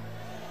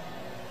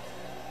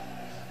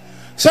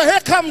 So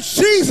here comes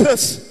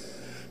Jesus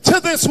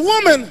to this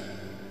woman,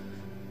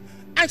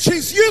 and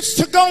she's used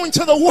to going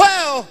to the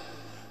well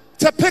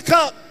to pick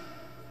up.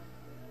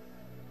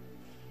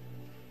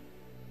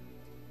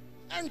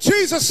 And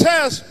Jesus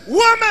says,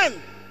 woman,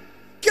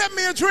 get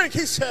me a drink.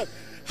 He said,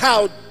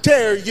 how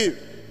dare you?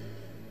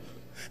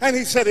 And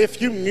he said,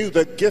 if you knew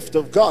the gift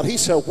of God. He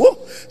said,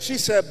 whoa. She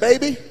said,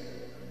 baby,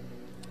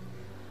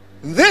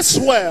 this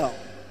well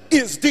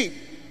is deep.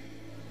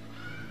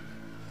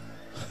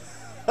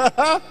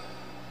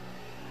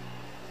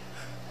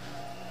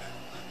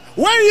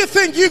 Where do you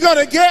think you're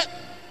going to get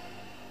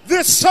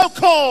this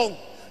so-called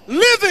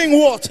living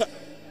water?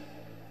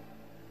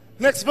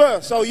 Next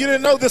verse. Oh, you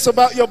didn't know this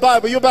about your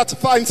Bible. You're about to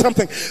find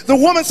something. The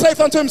woman saith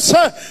unto him,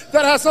 Sir,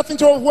 that has nothing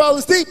to do with well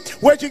is deep.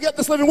 Where'd you get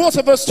this living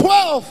water? Verse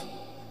 12.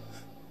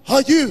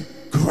 Are you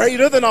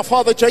greater than our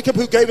father Jacob,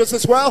 who gave us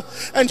this well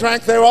and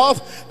drank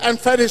thereof and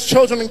fed his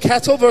children and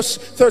cattle? Verse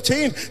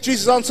 13.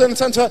 Jesus answered and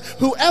said to her,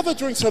 whoever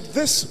drinks of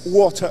this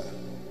water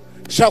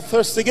shall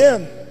thirst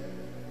again.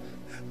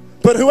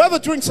 But whoever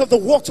drinks of the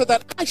water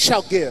that I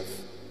shall give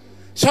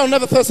shall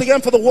never thirst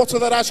again, for the water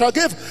that I shall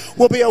give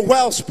will be a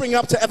well spring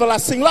up to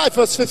everlasting life.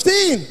 Verse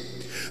 15.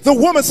 The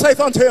woman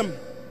saith unto him,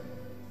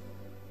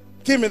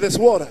 give me this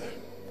water,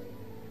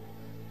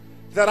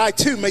 that I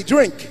too may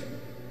drink.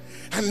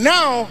 And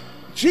now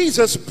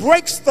Jesus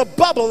breaks the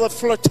bubble of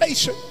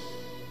flirtation,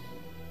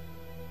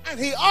 and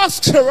he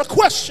asks her a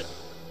question.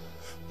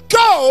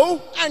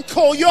 Go and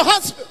call your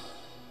husband.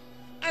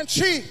 And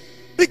she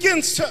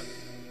begins to...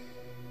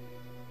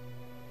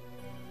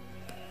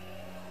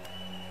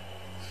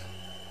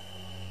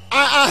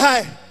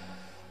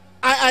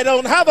 I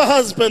don't have a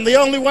husband. The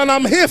only one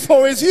I'm here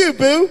for is you,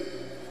 boo.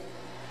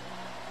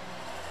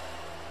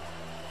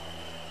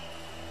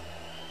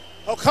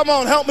 Oh, come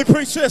on, help me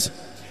preach this.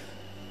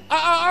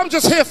 I'm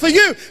just here for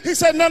you. He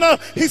said, no.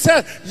 He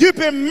said, you've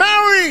been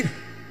married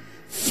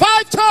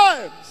 5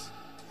 times.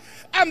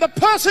 And the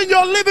person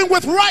you're living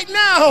with right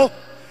now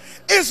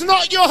is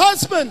not your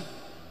husband.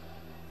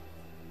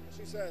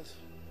 She says,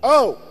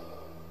 oh,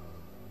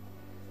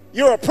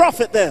 you're a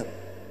prophet then.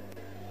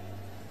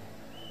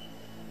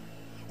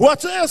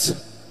 Watch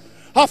this.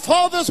 Our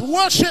fathers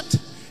worshipped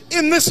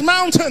in this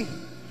mountain.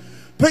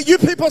 But you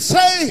people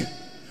say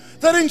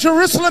that in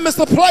Jerusalem is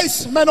the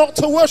place men ought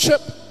to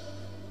worship.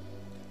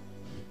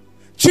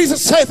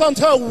 Jesus saith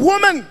unto her,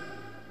 woman,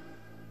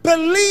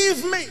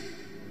 believe me,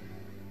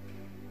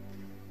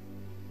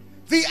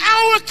 the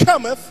hour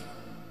cometh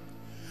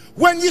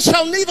when you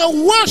shall neither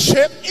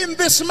worship in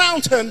this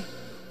mountain,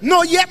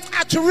 nor yet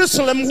at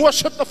Jerusalem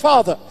worship the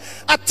Father.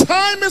 A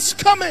time is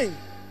coming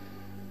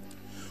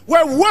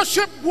where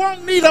worship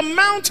won't need a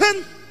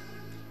mountain.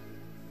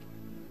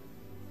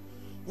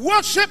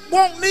 Worship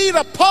won't need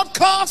a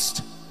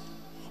podcast.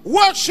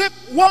 Worship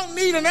won't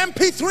need an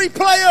MP3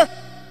 player.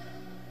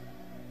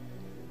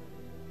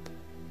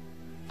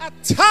 A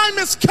time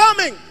is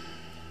coming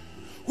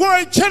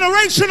where a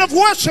generation of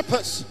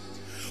worshipers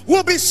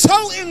will be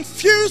so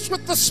infused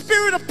with the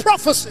spirit of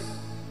prophecy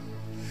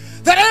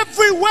that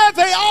everywhere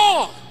they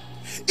are,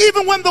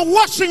 even when the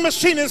washing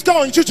machine is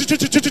going,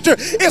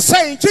 it's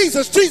saying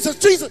Jesus, Jesus,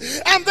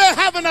 Jesus, and they're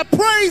having a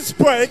praise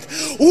break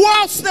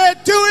whilst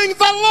they're doing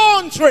the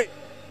laundry.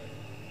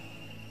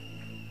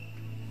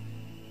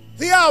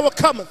 The hour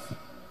cometh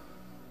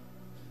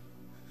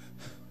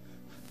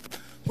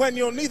when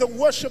you'll neither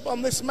worship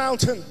on this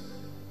mountain,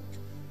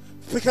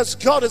 because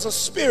God is a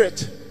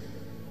spirit,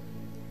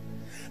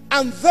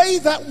 and they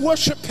that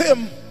worship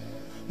him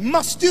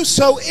must do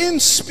so in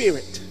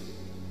spirit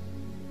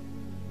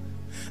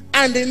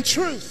and in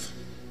truth.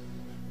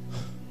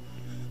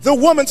 The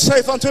woman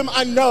saith unto him,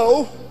 I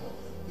know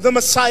the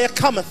Messiah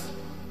cometh.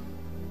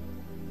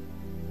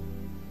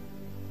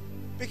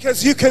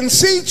 Because you can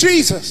see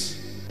Jesus.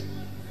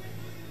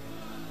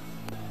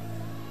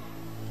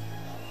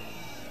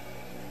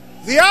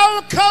 The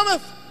hour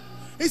cometh.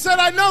 He said,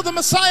 I know the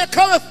Messiah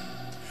cometh,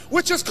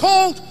 which is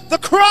called the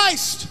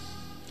Christ.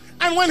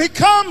 And when he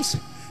comes,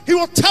 he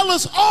will tell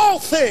us all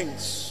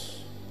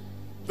things.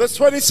 Verse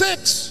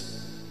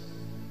 26.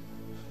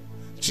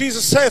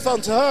 Jesus saith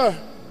unto her,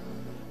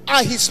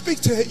 I, he speak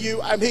to you,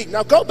 am he.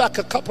 Now go back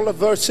a couple of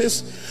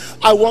verses.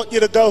 I want you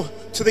to go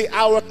to the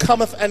hour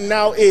cometh and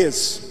now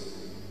is.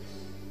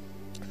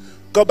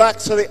 Go back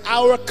to the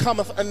hour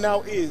cometh and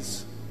now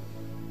is.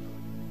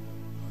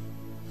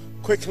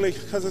 Quickly,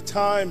 because of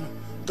time,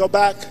 go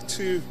back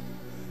to,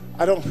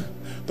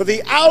 but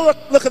the hour,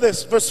 look at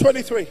this, verse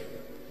 23.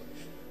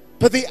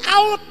 But the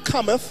hour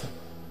cometh,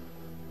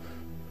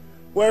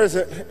 where is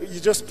it?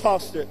 You just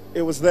passed it,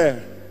 it was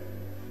there.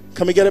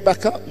 Can we get it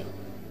back up?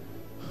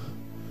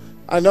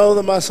 I know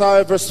the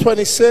Messiah, verse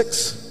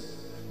 26,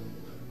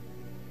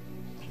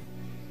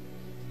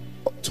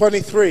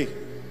 23.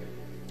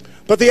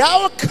 But the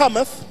hour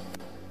cometh,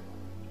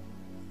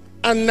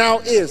 and now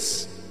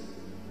is.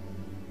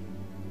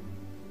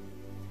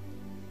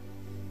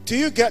 Do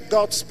you get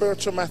God's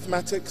spiritual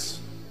mathematics?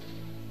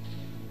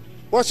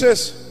 Watch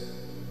this.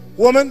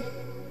 Woman,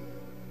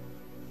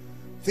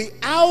 the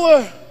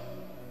hour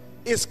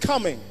is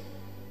coming,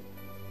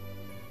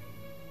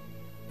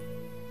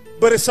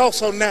 but it's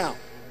also now.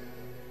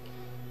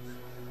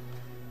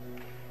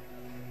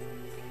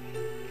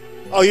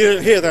 Oh, you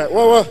didn't hear that.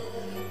 Well,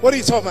 what are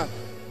you talking about?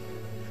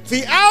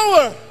 The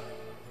hour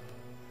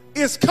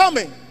is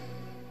coming,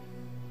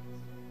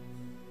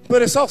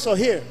 but it's also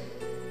here.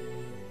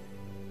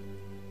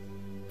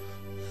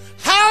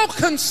 How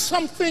can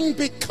something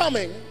be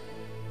coming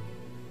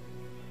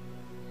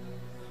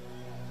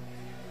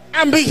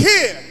and be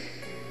here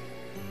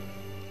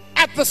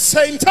at the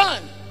same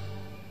time?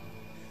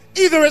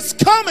 Either it's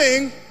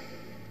coming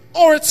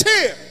or it's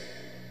here,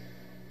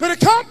 but it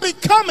can't be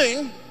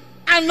coming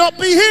and not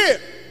be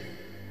here.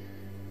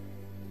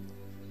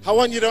 I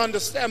want you to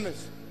understand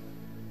this.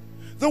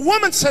 The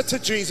woman said to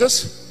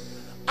Jesus,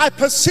 I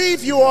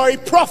perceive you are a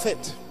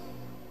prophet.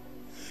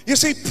 You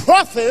see,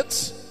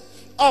 prophets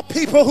are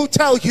people who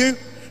tell you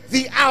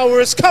the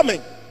hour is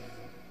coming.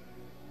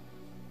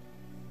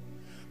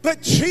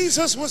 But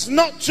Jesus was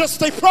not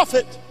just a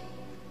prophet.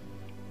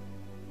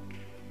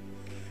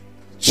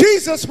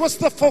 Jesus was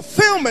the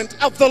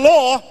fulfillment of the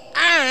law.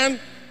 And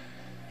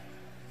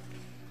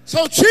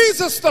so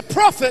Jesus the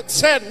prophet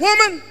said,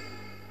 woman,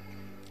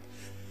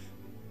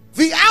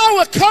 the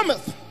hour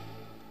cometh.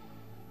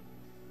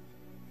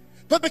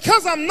 But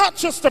because I'm not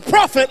just a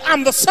prophet,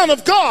 I'm the Son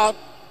of God.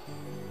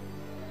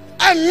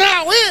 And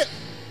now it.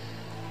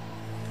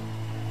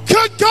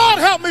 Could God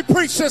help me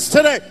preach this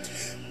today?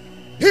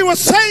 He was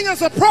saying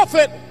as a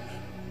prophet,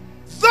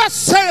 thus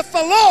saith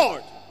the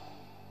Lord.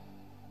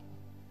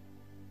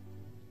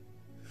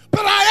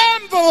 But I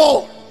am the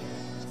Lord.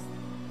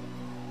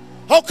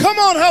 Oh, come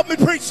on, help me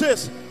preach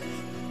this.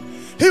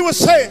 He was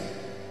saying,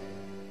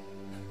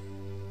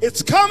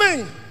 it's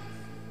coming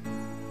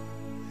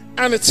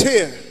and it's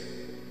here.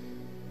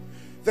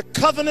 The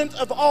covenant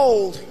of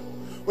old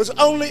was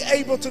only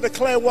able to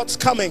declare what's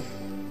coming.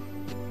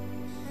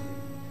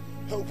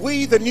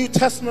 We, the New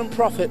Testament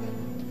prophet,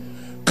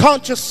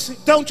 don't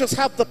just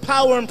have the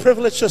power and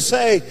privilege to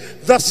say,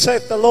 "Thus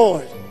saith the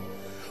Lord."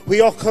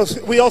 We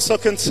also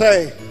can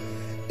say,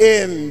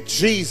 "In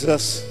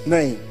Jesus'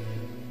 name."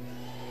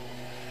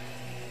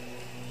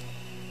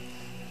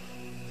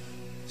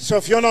 So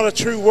if you're not a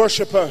true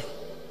worshiper,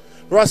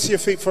 rise to your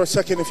feet for a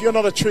second. If you're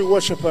not a true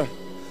worshiper,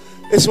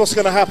 it's what's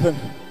going to happen.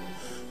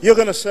 You're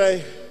going to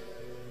say,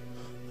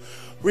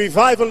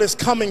 "Revival is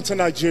coming to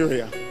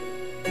Nigeria."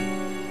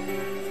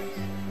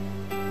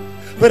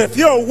 But if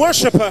you're a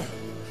worshiper,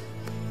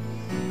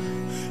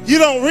 you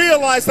don't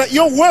realize that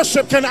your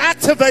worship can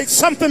activate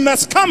something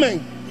that's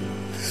coming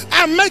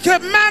and make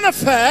it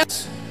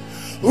manifest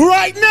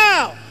right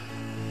now.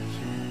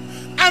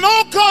 And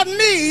all God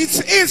needs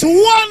is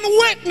one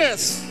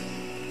witness.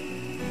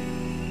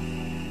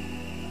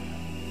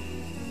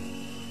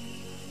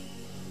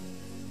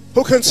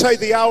 Who can say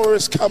the hour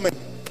is coming?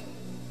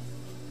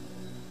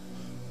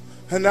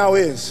 And now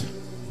is.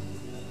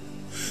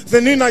 The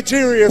new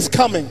Nigeria is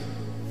coming.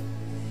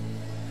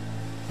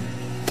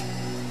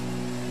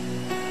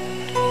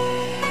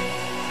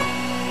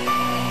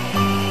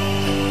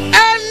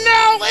 And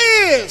now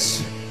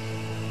is.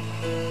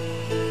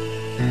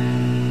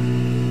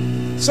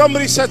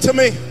 Somebody said to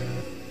me,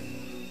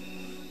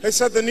 they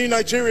said the new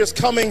Nigeria is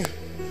coming,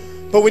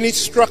 but we need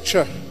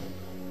structure.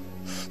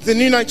 The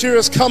new Nigeria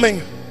is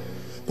coming,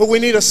 but we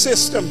need a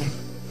system.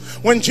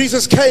 When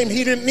Jesus came,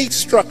 he didn't need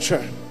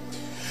structure.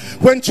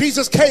 When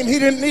Jesus came, he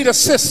didn't need a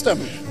system.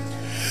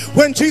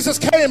 When Jesus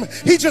came,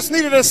 he just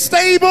needed a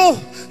stable,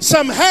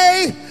 some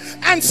hay,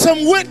 and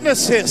some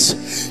witnesses.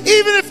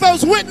 Even if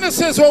those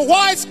witnesses were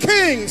wise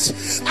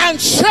kings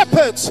and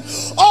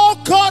shepherds, all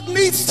God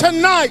needs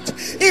tonight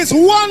is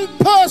one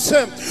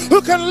person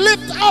who can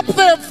lift up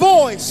their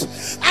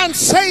voice and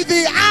say,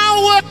 "The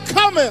hour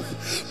cometh."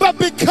 But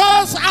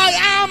because I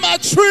am a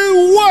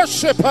true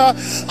worshiper,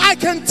 I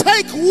can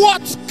take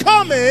what's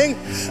coming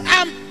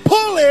and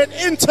pull it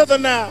into the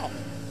now.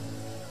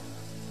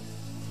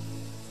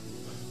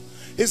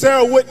 Is there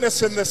a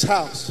witness in this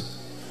house?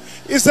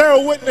 Is there a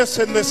witness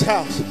in this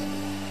house?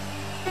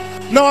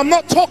 No, I'm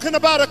not talking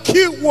about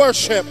acute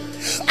worship.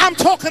 I'm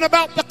talking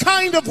about the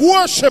kind of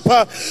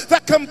worshiper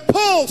that can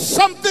pull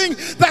something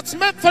that's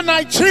meant for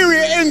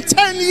Nigeria in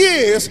 10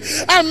 years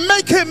and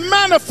make it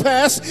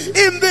manifest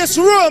in this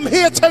room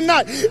here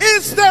tonight.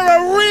 Is there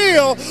a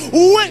real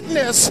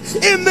witness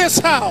in this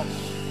house?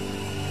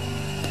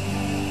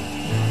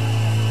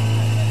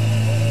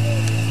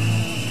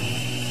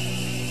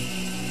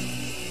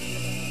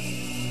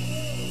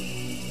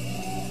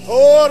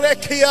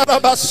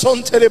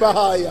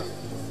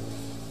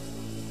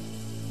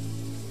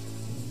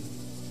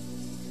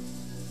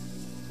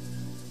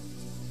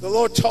 The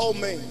Lord told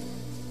me,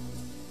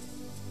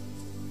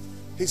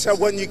 he said,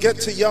 when you get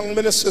to Young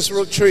Ministers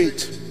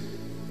Retreat,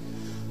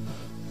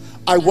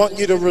 I want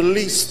you to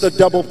release the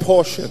double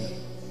portion.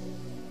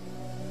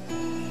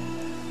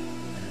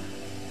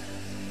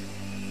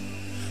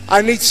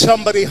 I need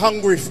somebody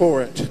hungry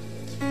for it.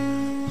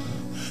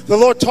 The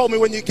Lord told me,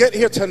 when you get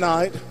here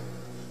tonight,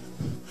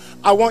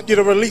 I want you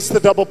to release the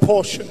double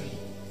portion.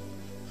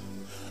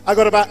 I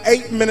got about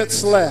 8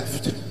 minutes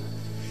left.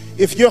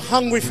 If you're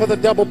hungry for the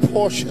double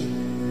portion,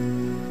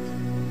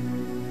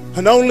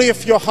 and only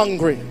if you're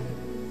hungry,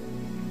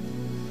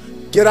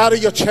 get out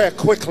of your chair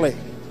quickly.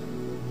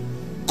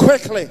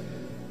 Quickly.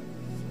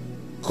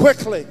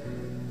 Quickly.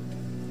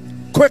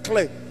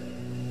 Quickly.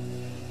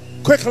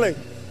 Quickly.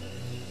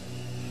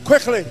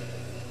 Quickly.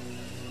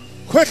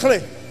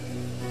 Quickly.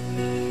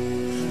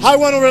 I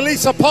want to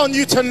release upon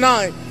you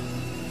tonight,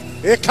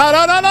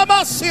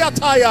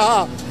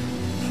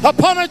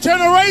 upon a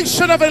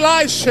generation of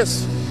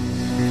Elishas.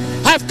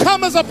 I've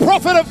come as a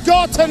prophet of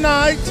God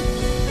tonight.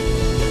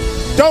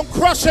 Don't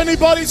crush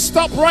anybody.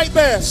 Stop right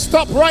there.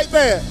 Stop right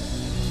there.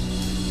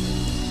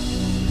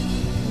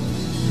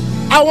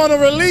 I want to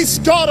release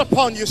God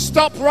upon you.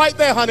 Stop right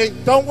there, honey.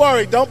 Don't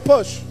worry. Don't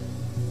push.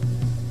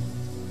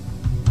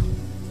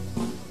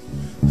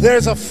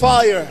 There's a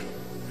fire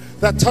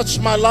that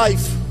touched my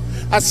life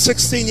at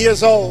 16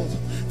 years old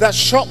that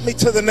shot me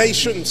to the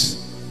nations.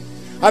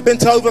 I've been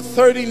to over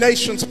 30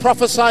 nations,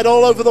 prophesied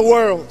all over the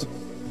world,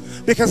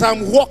 because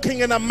I'm walking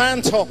in a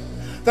mantle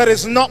that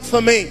is not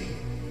for me.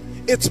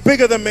 It's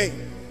bigger than me.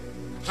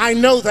 I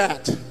know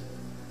that.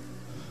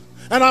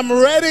 And I'm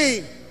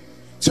ready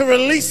to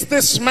release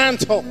this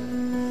mantle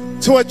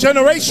to a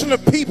generation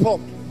of people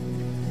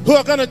who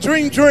are going to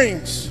dream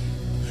dreams,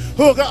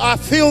 I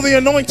feel the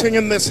anointing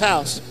in this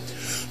house,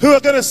 who are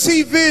going to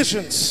see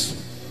visions.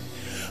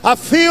 I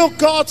feel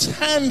God's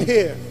hand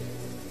here.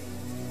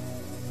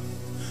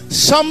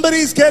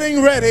 Somebody's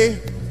getting ready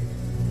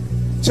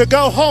to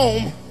go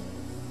home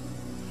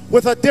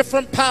with a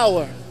different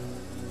power.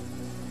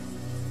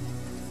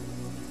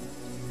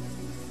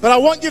 But I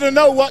want you to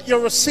know what you're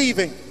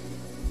receiving.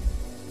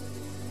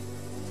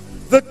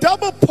 The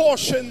double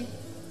portion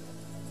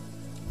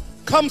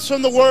comes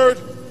from the word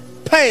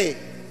pay.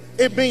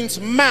 it means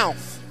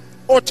mouth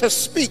or to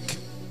speak.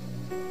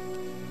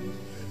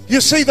 You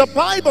see, the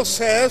Bible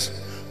says,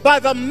 by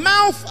the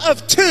mouth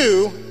of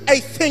two, a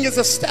thing is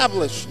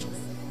established.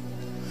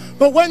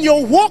 But when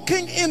you're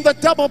walking in the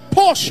double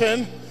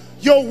portion,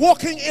 you're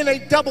walking in a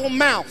double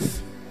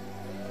mouth.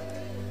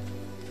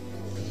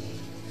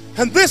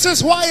 And this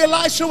is why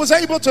Elisha was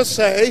able to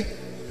say,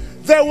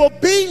 there will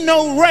be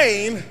no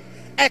rain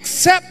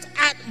except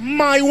at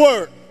my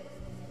word.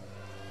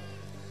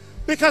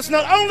 Because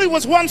not only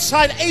was one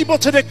side able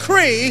to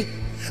decree,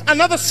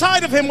 another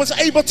side of him was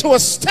able to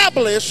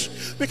establish,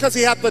 because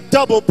he had the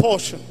double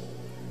portion.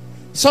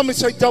 Somebody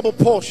say double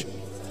portion.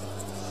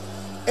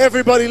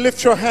 Everybody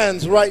lift your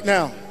hands right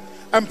now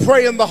and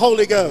pray in the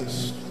Holy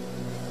Ghost.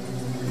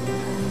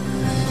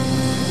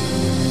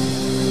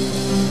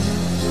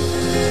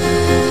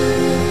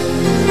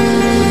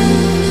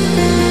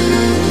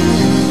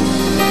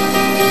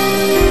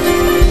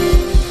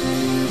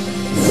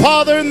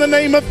 Father, in the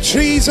name of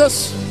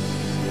Jesus,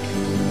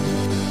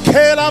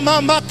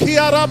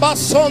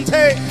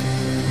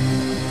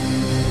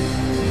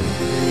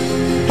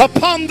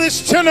 upon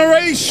this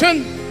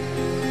generation,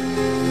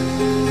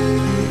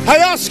 I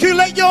ask you,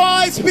 let your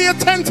eyes be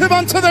attentive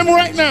unto them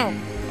right now.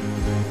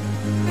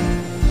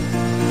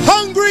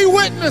 Hungry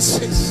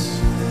witnesses,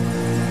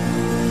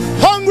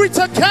 hungry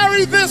to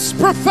carry this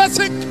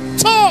prophetic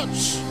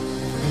torch,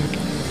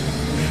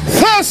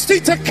 thirsty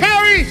to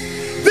carry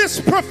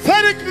this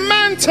prophetic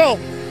mantle.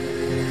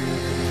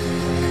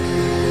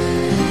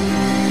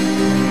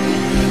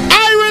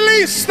 I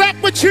release that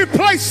which you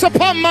place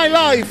upon my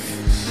life.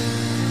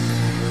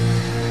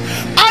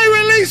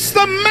 I release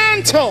the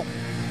mantle,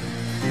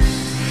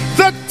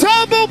 the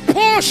double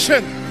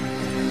portion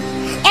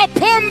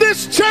upon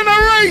this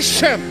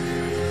generation.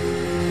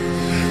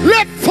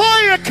 Let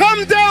fire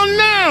come down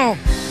now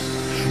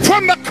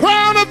from the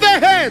crown of their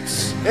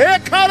heads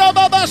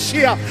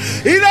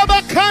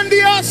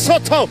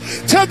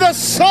to the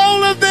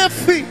sole of their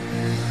feet.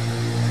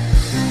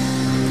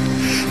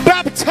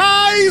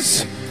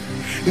 Baptize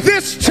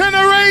this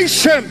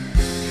generation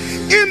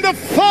in the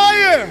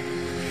fire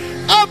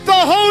of the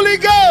Holy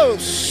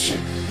Ghost,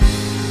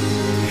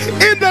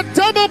 in the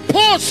double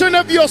portion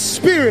of your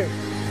spirit,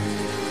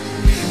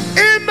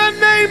 in the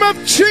name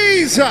of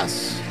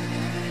Jesus.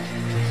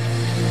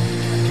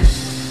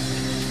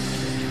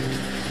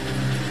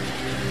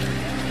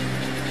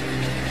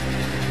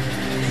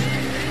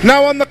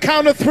 Now on the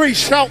count of three,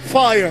 shout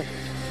fire.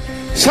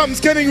 Something's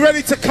getting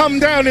ready to come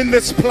down in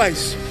this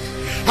place.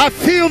 I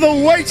feel the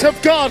weight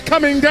of God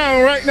coming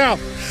down right now.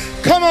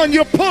 Come on,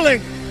 you're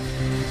pulling.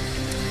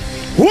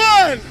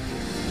 One.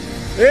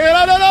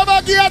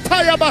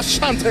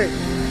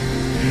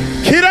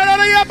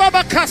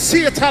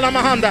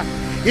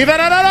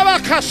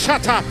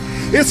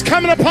 It's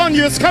coming upon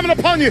you. It's coming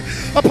upon you.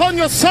 Upon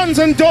your sons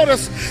and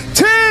daughters.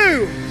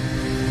 Two.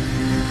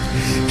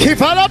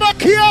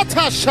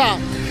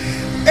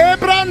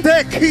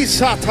 Ebrande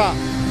kisata.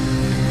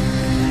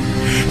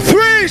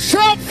 Three,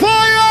 shout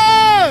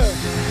fire!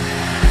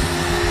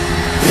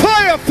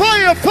 Fire,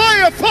 fire,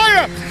 fire,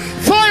 fire,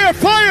 fire,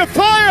 fire,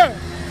 fire.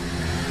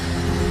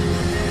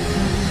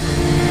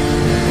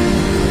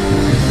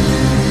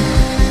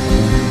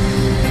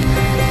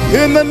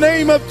 In the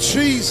name of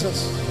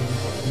Jesus.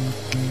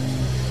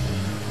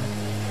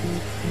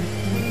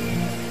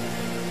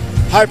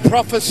 I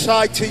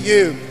prophesy to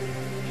you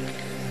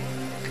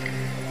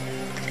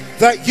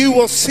that you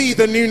will see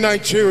the new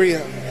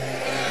Nigeria.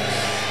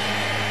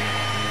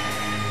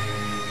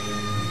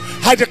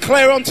 I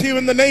declare unto you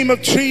in the name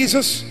of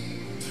Jesus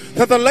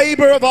that the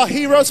labor of our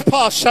heroes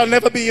past shall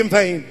never be in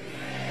vain.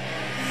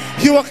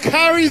 You will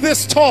carry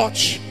this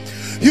torch.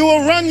 You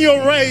will run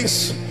your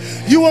race.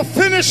 You will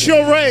finish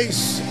your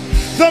race.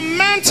 The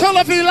mantle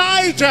of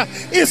Elijah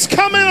is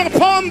coming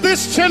upon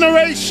this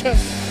generation.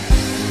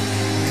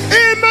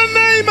 In the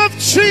name of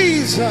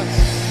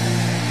Jesus.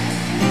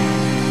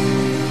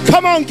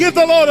 Come on, give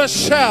the Lord a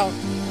shout.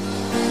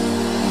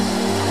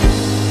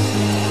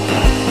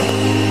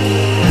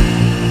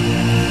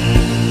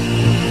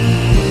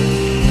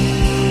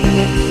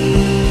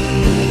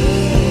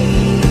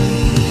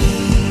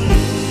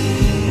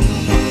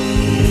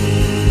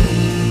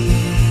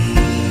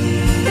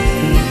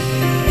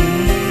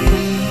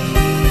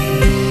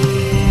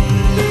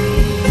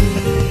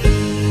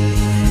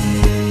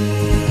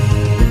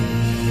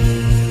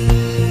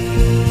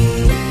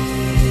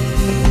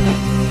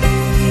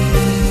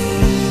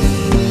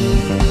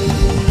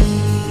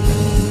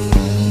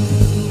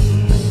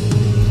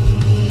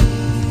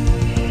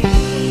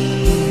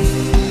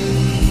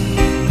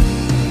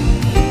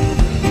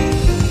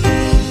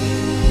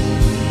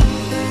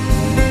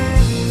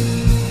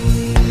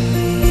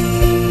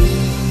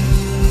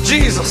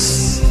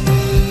 Jesus.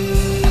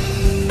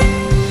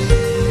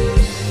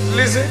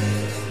 Listen.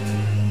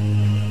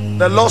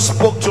 The Lord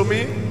spoke to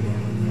me.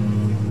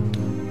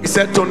 He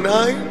said,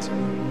 tonight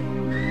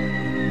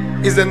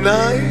is the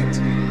night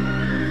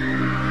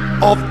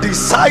of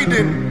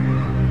deciding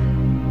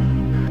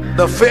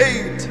the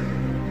fate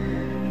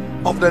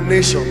of the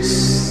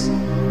nations.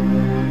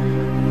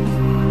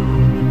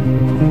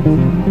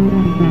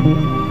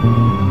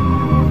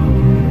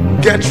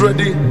 Get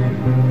ready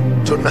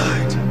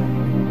tonight.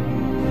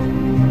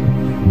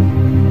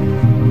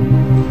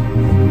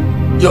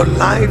 Your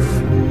life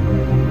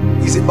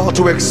is about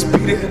to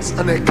experience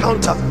an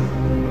encounter.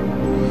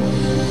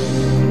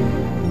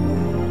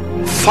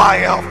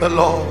 Fire of the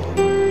Lord.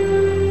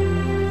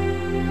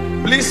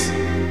 Please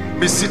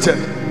be seated.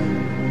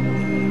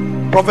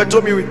 Prophet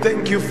Tomi, we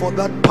thank you for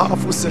that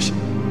powerful session.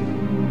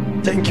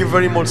 Thank you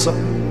very much, sir.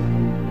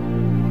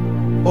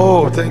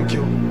 Oh, thank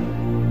you.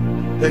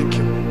 Thank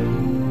you.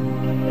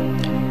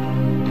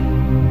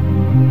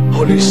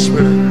 Holy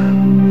Spirit,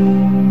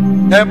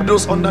 help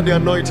those under the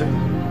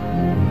anointing.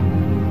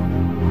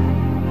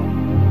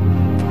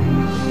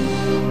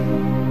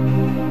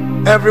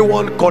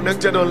 Everyone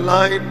connected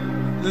online,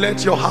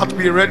 let your heart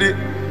be ready,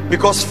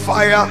 because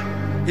fire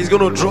is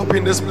going to drop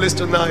in this place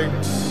tonight.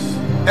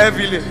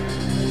 Heavily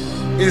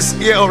is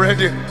here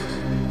already.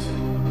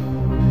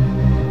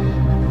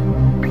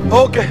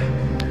 Okay,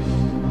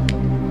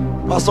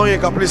 Pastor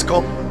Yeka, please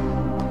come.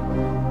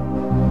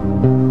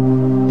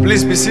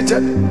 Please be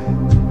seated.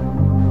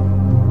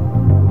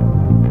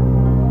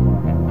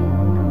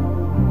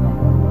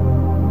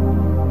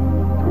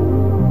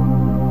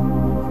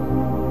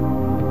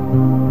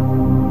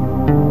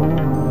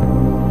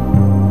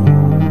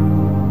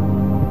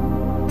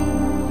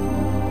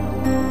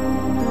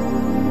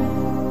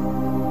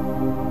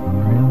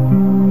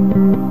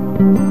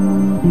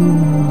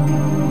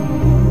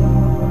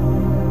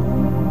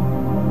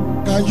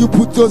 Can you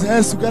put those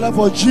hands together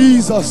for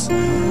Jesus?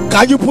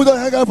 Can you put those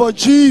hands together for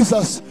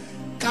Jesus?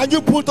 Can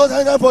you put those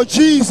hands together for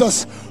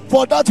Jesus?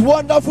 For that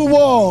wonderful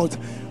word.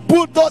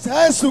 Put those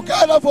hands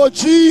together for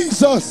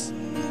Jesus.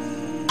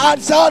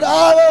 And shout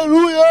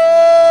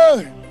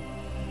hallelujah.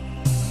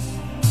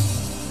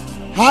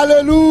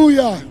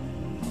 Hallelujah.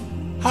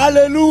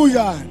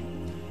 Hallelujah.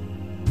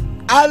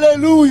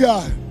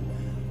 Hallelujah.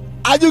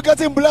 Are you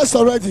getting blessed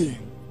already?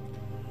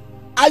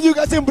 Are you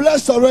getting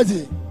blessed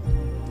already?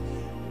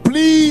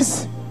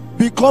 Please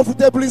be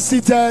comfortably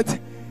seated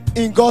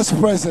in God's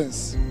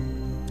presence.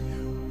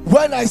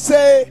 When I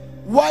say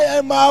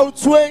YMR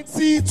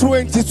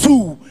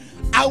 2022,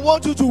 I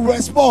want you to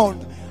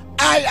respond,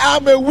 I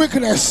am a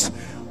witness.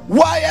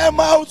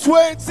 YMR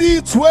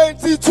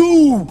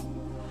 2022.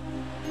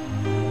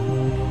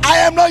 I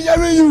am not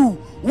hearing you.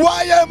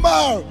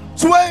 YMR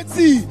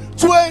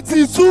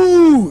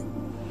 2022.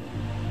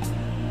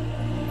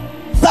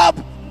 Tap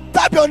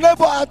your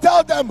neighbor and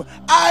tell them,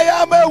 I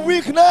am a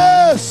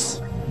weakness.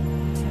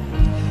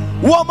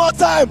 One more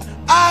time,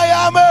 I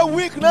am a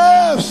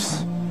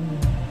weakness.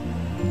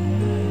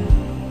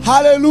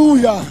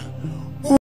 Hallelujah.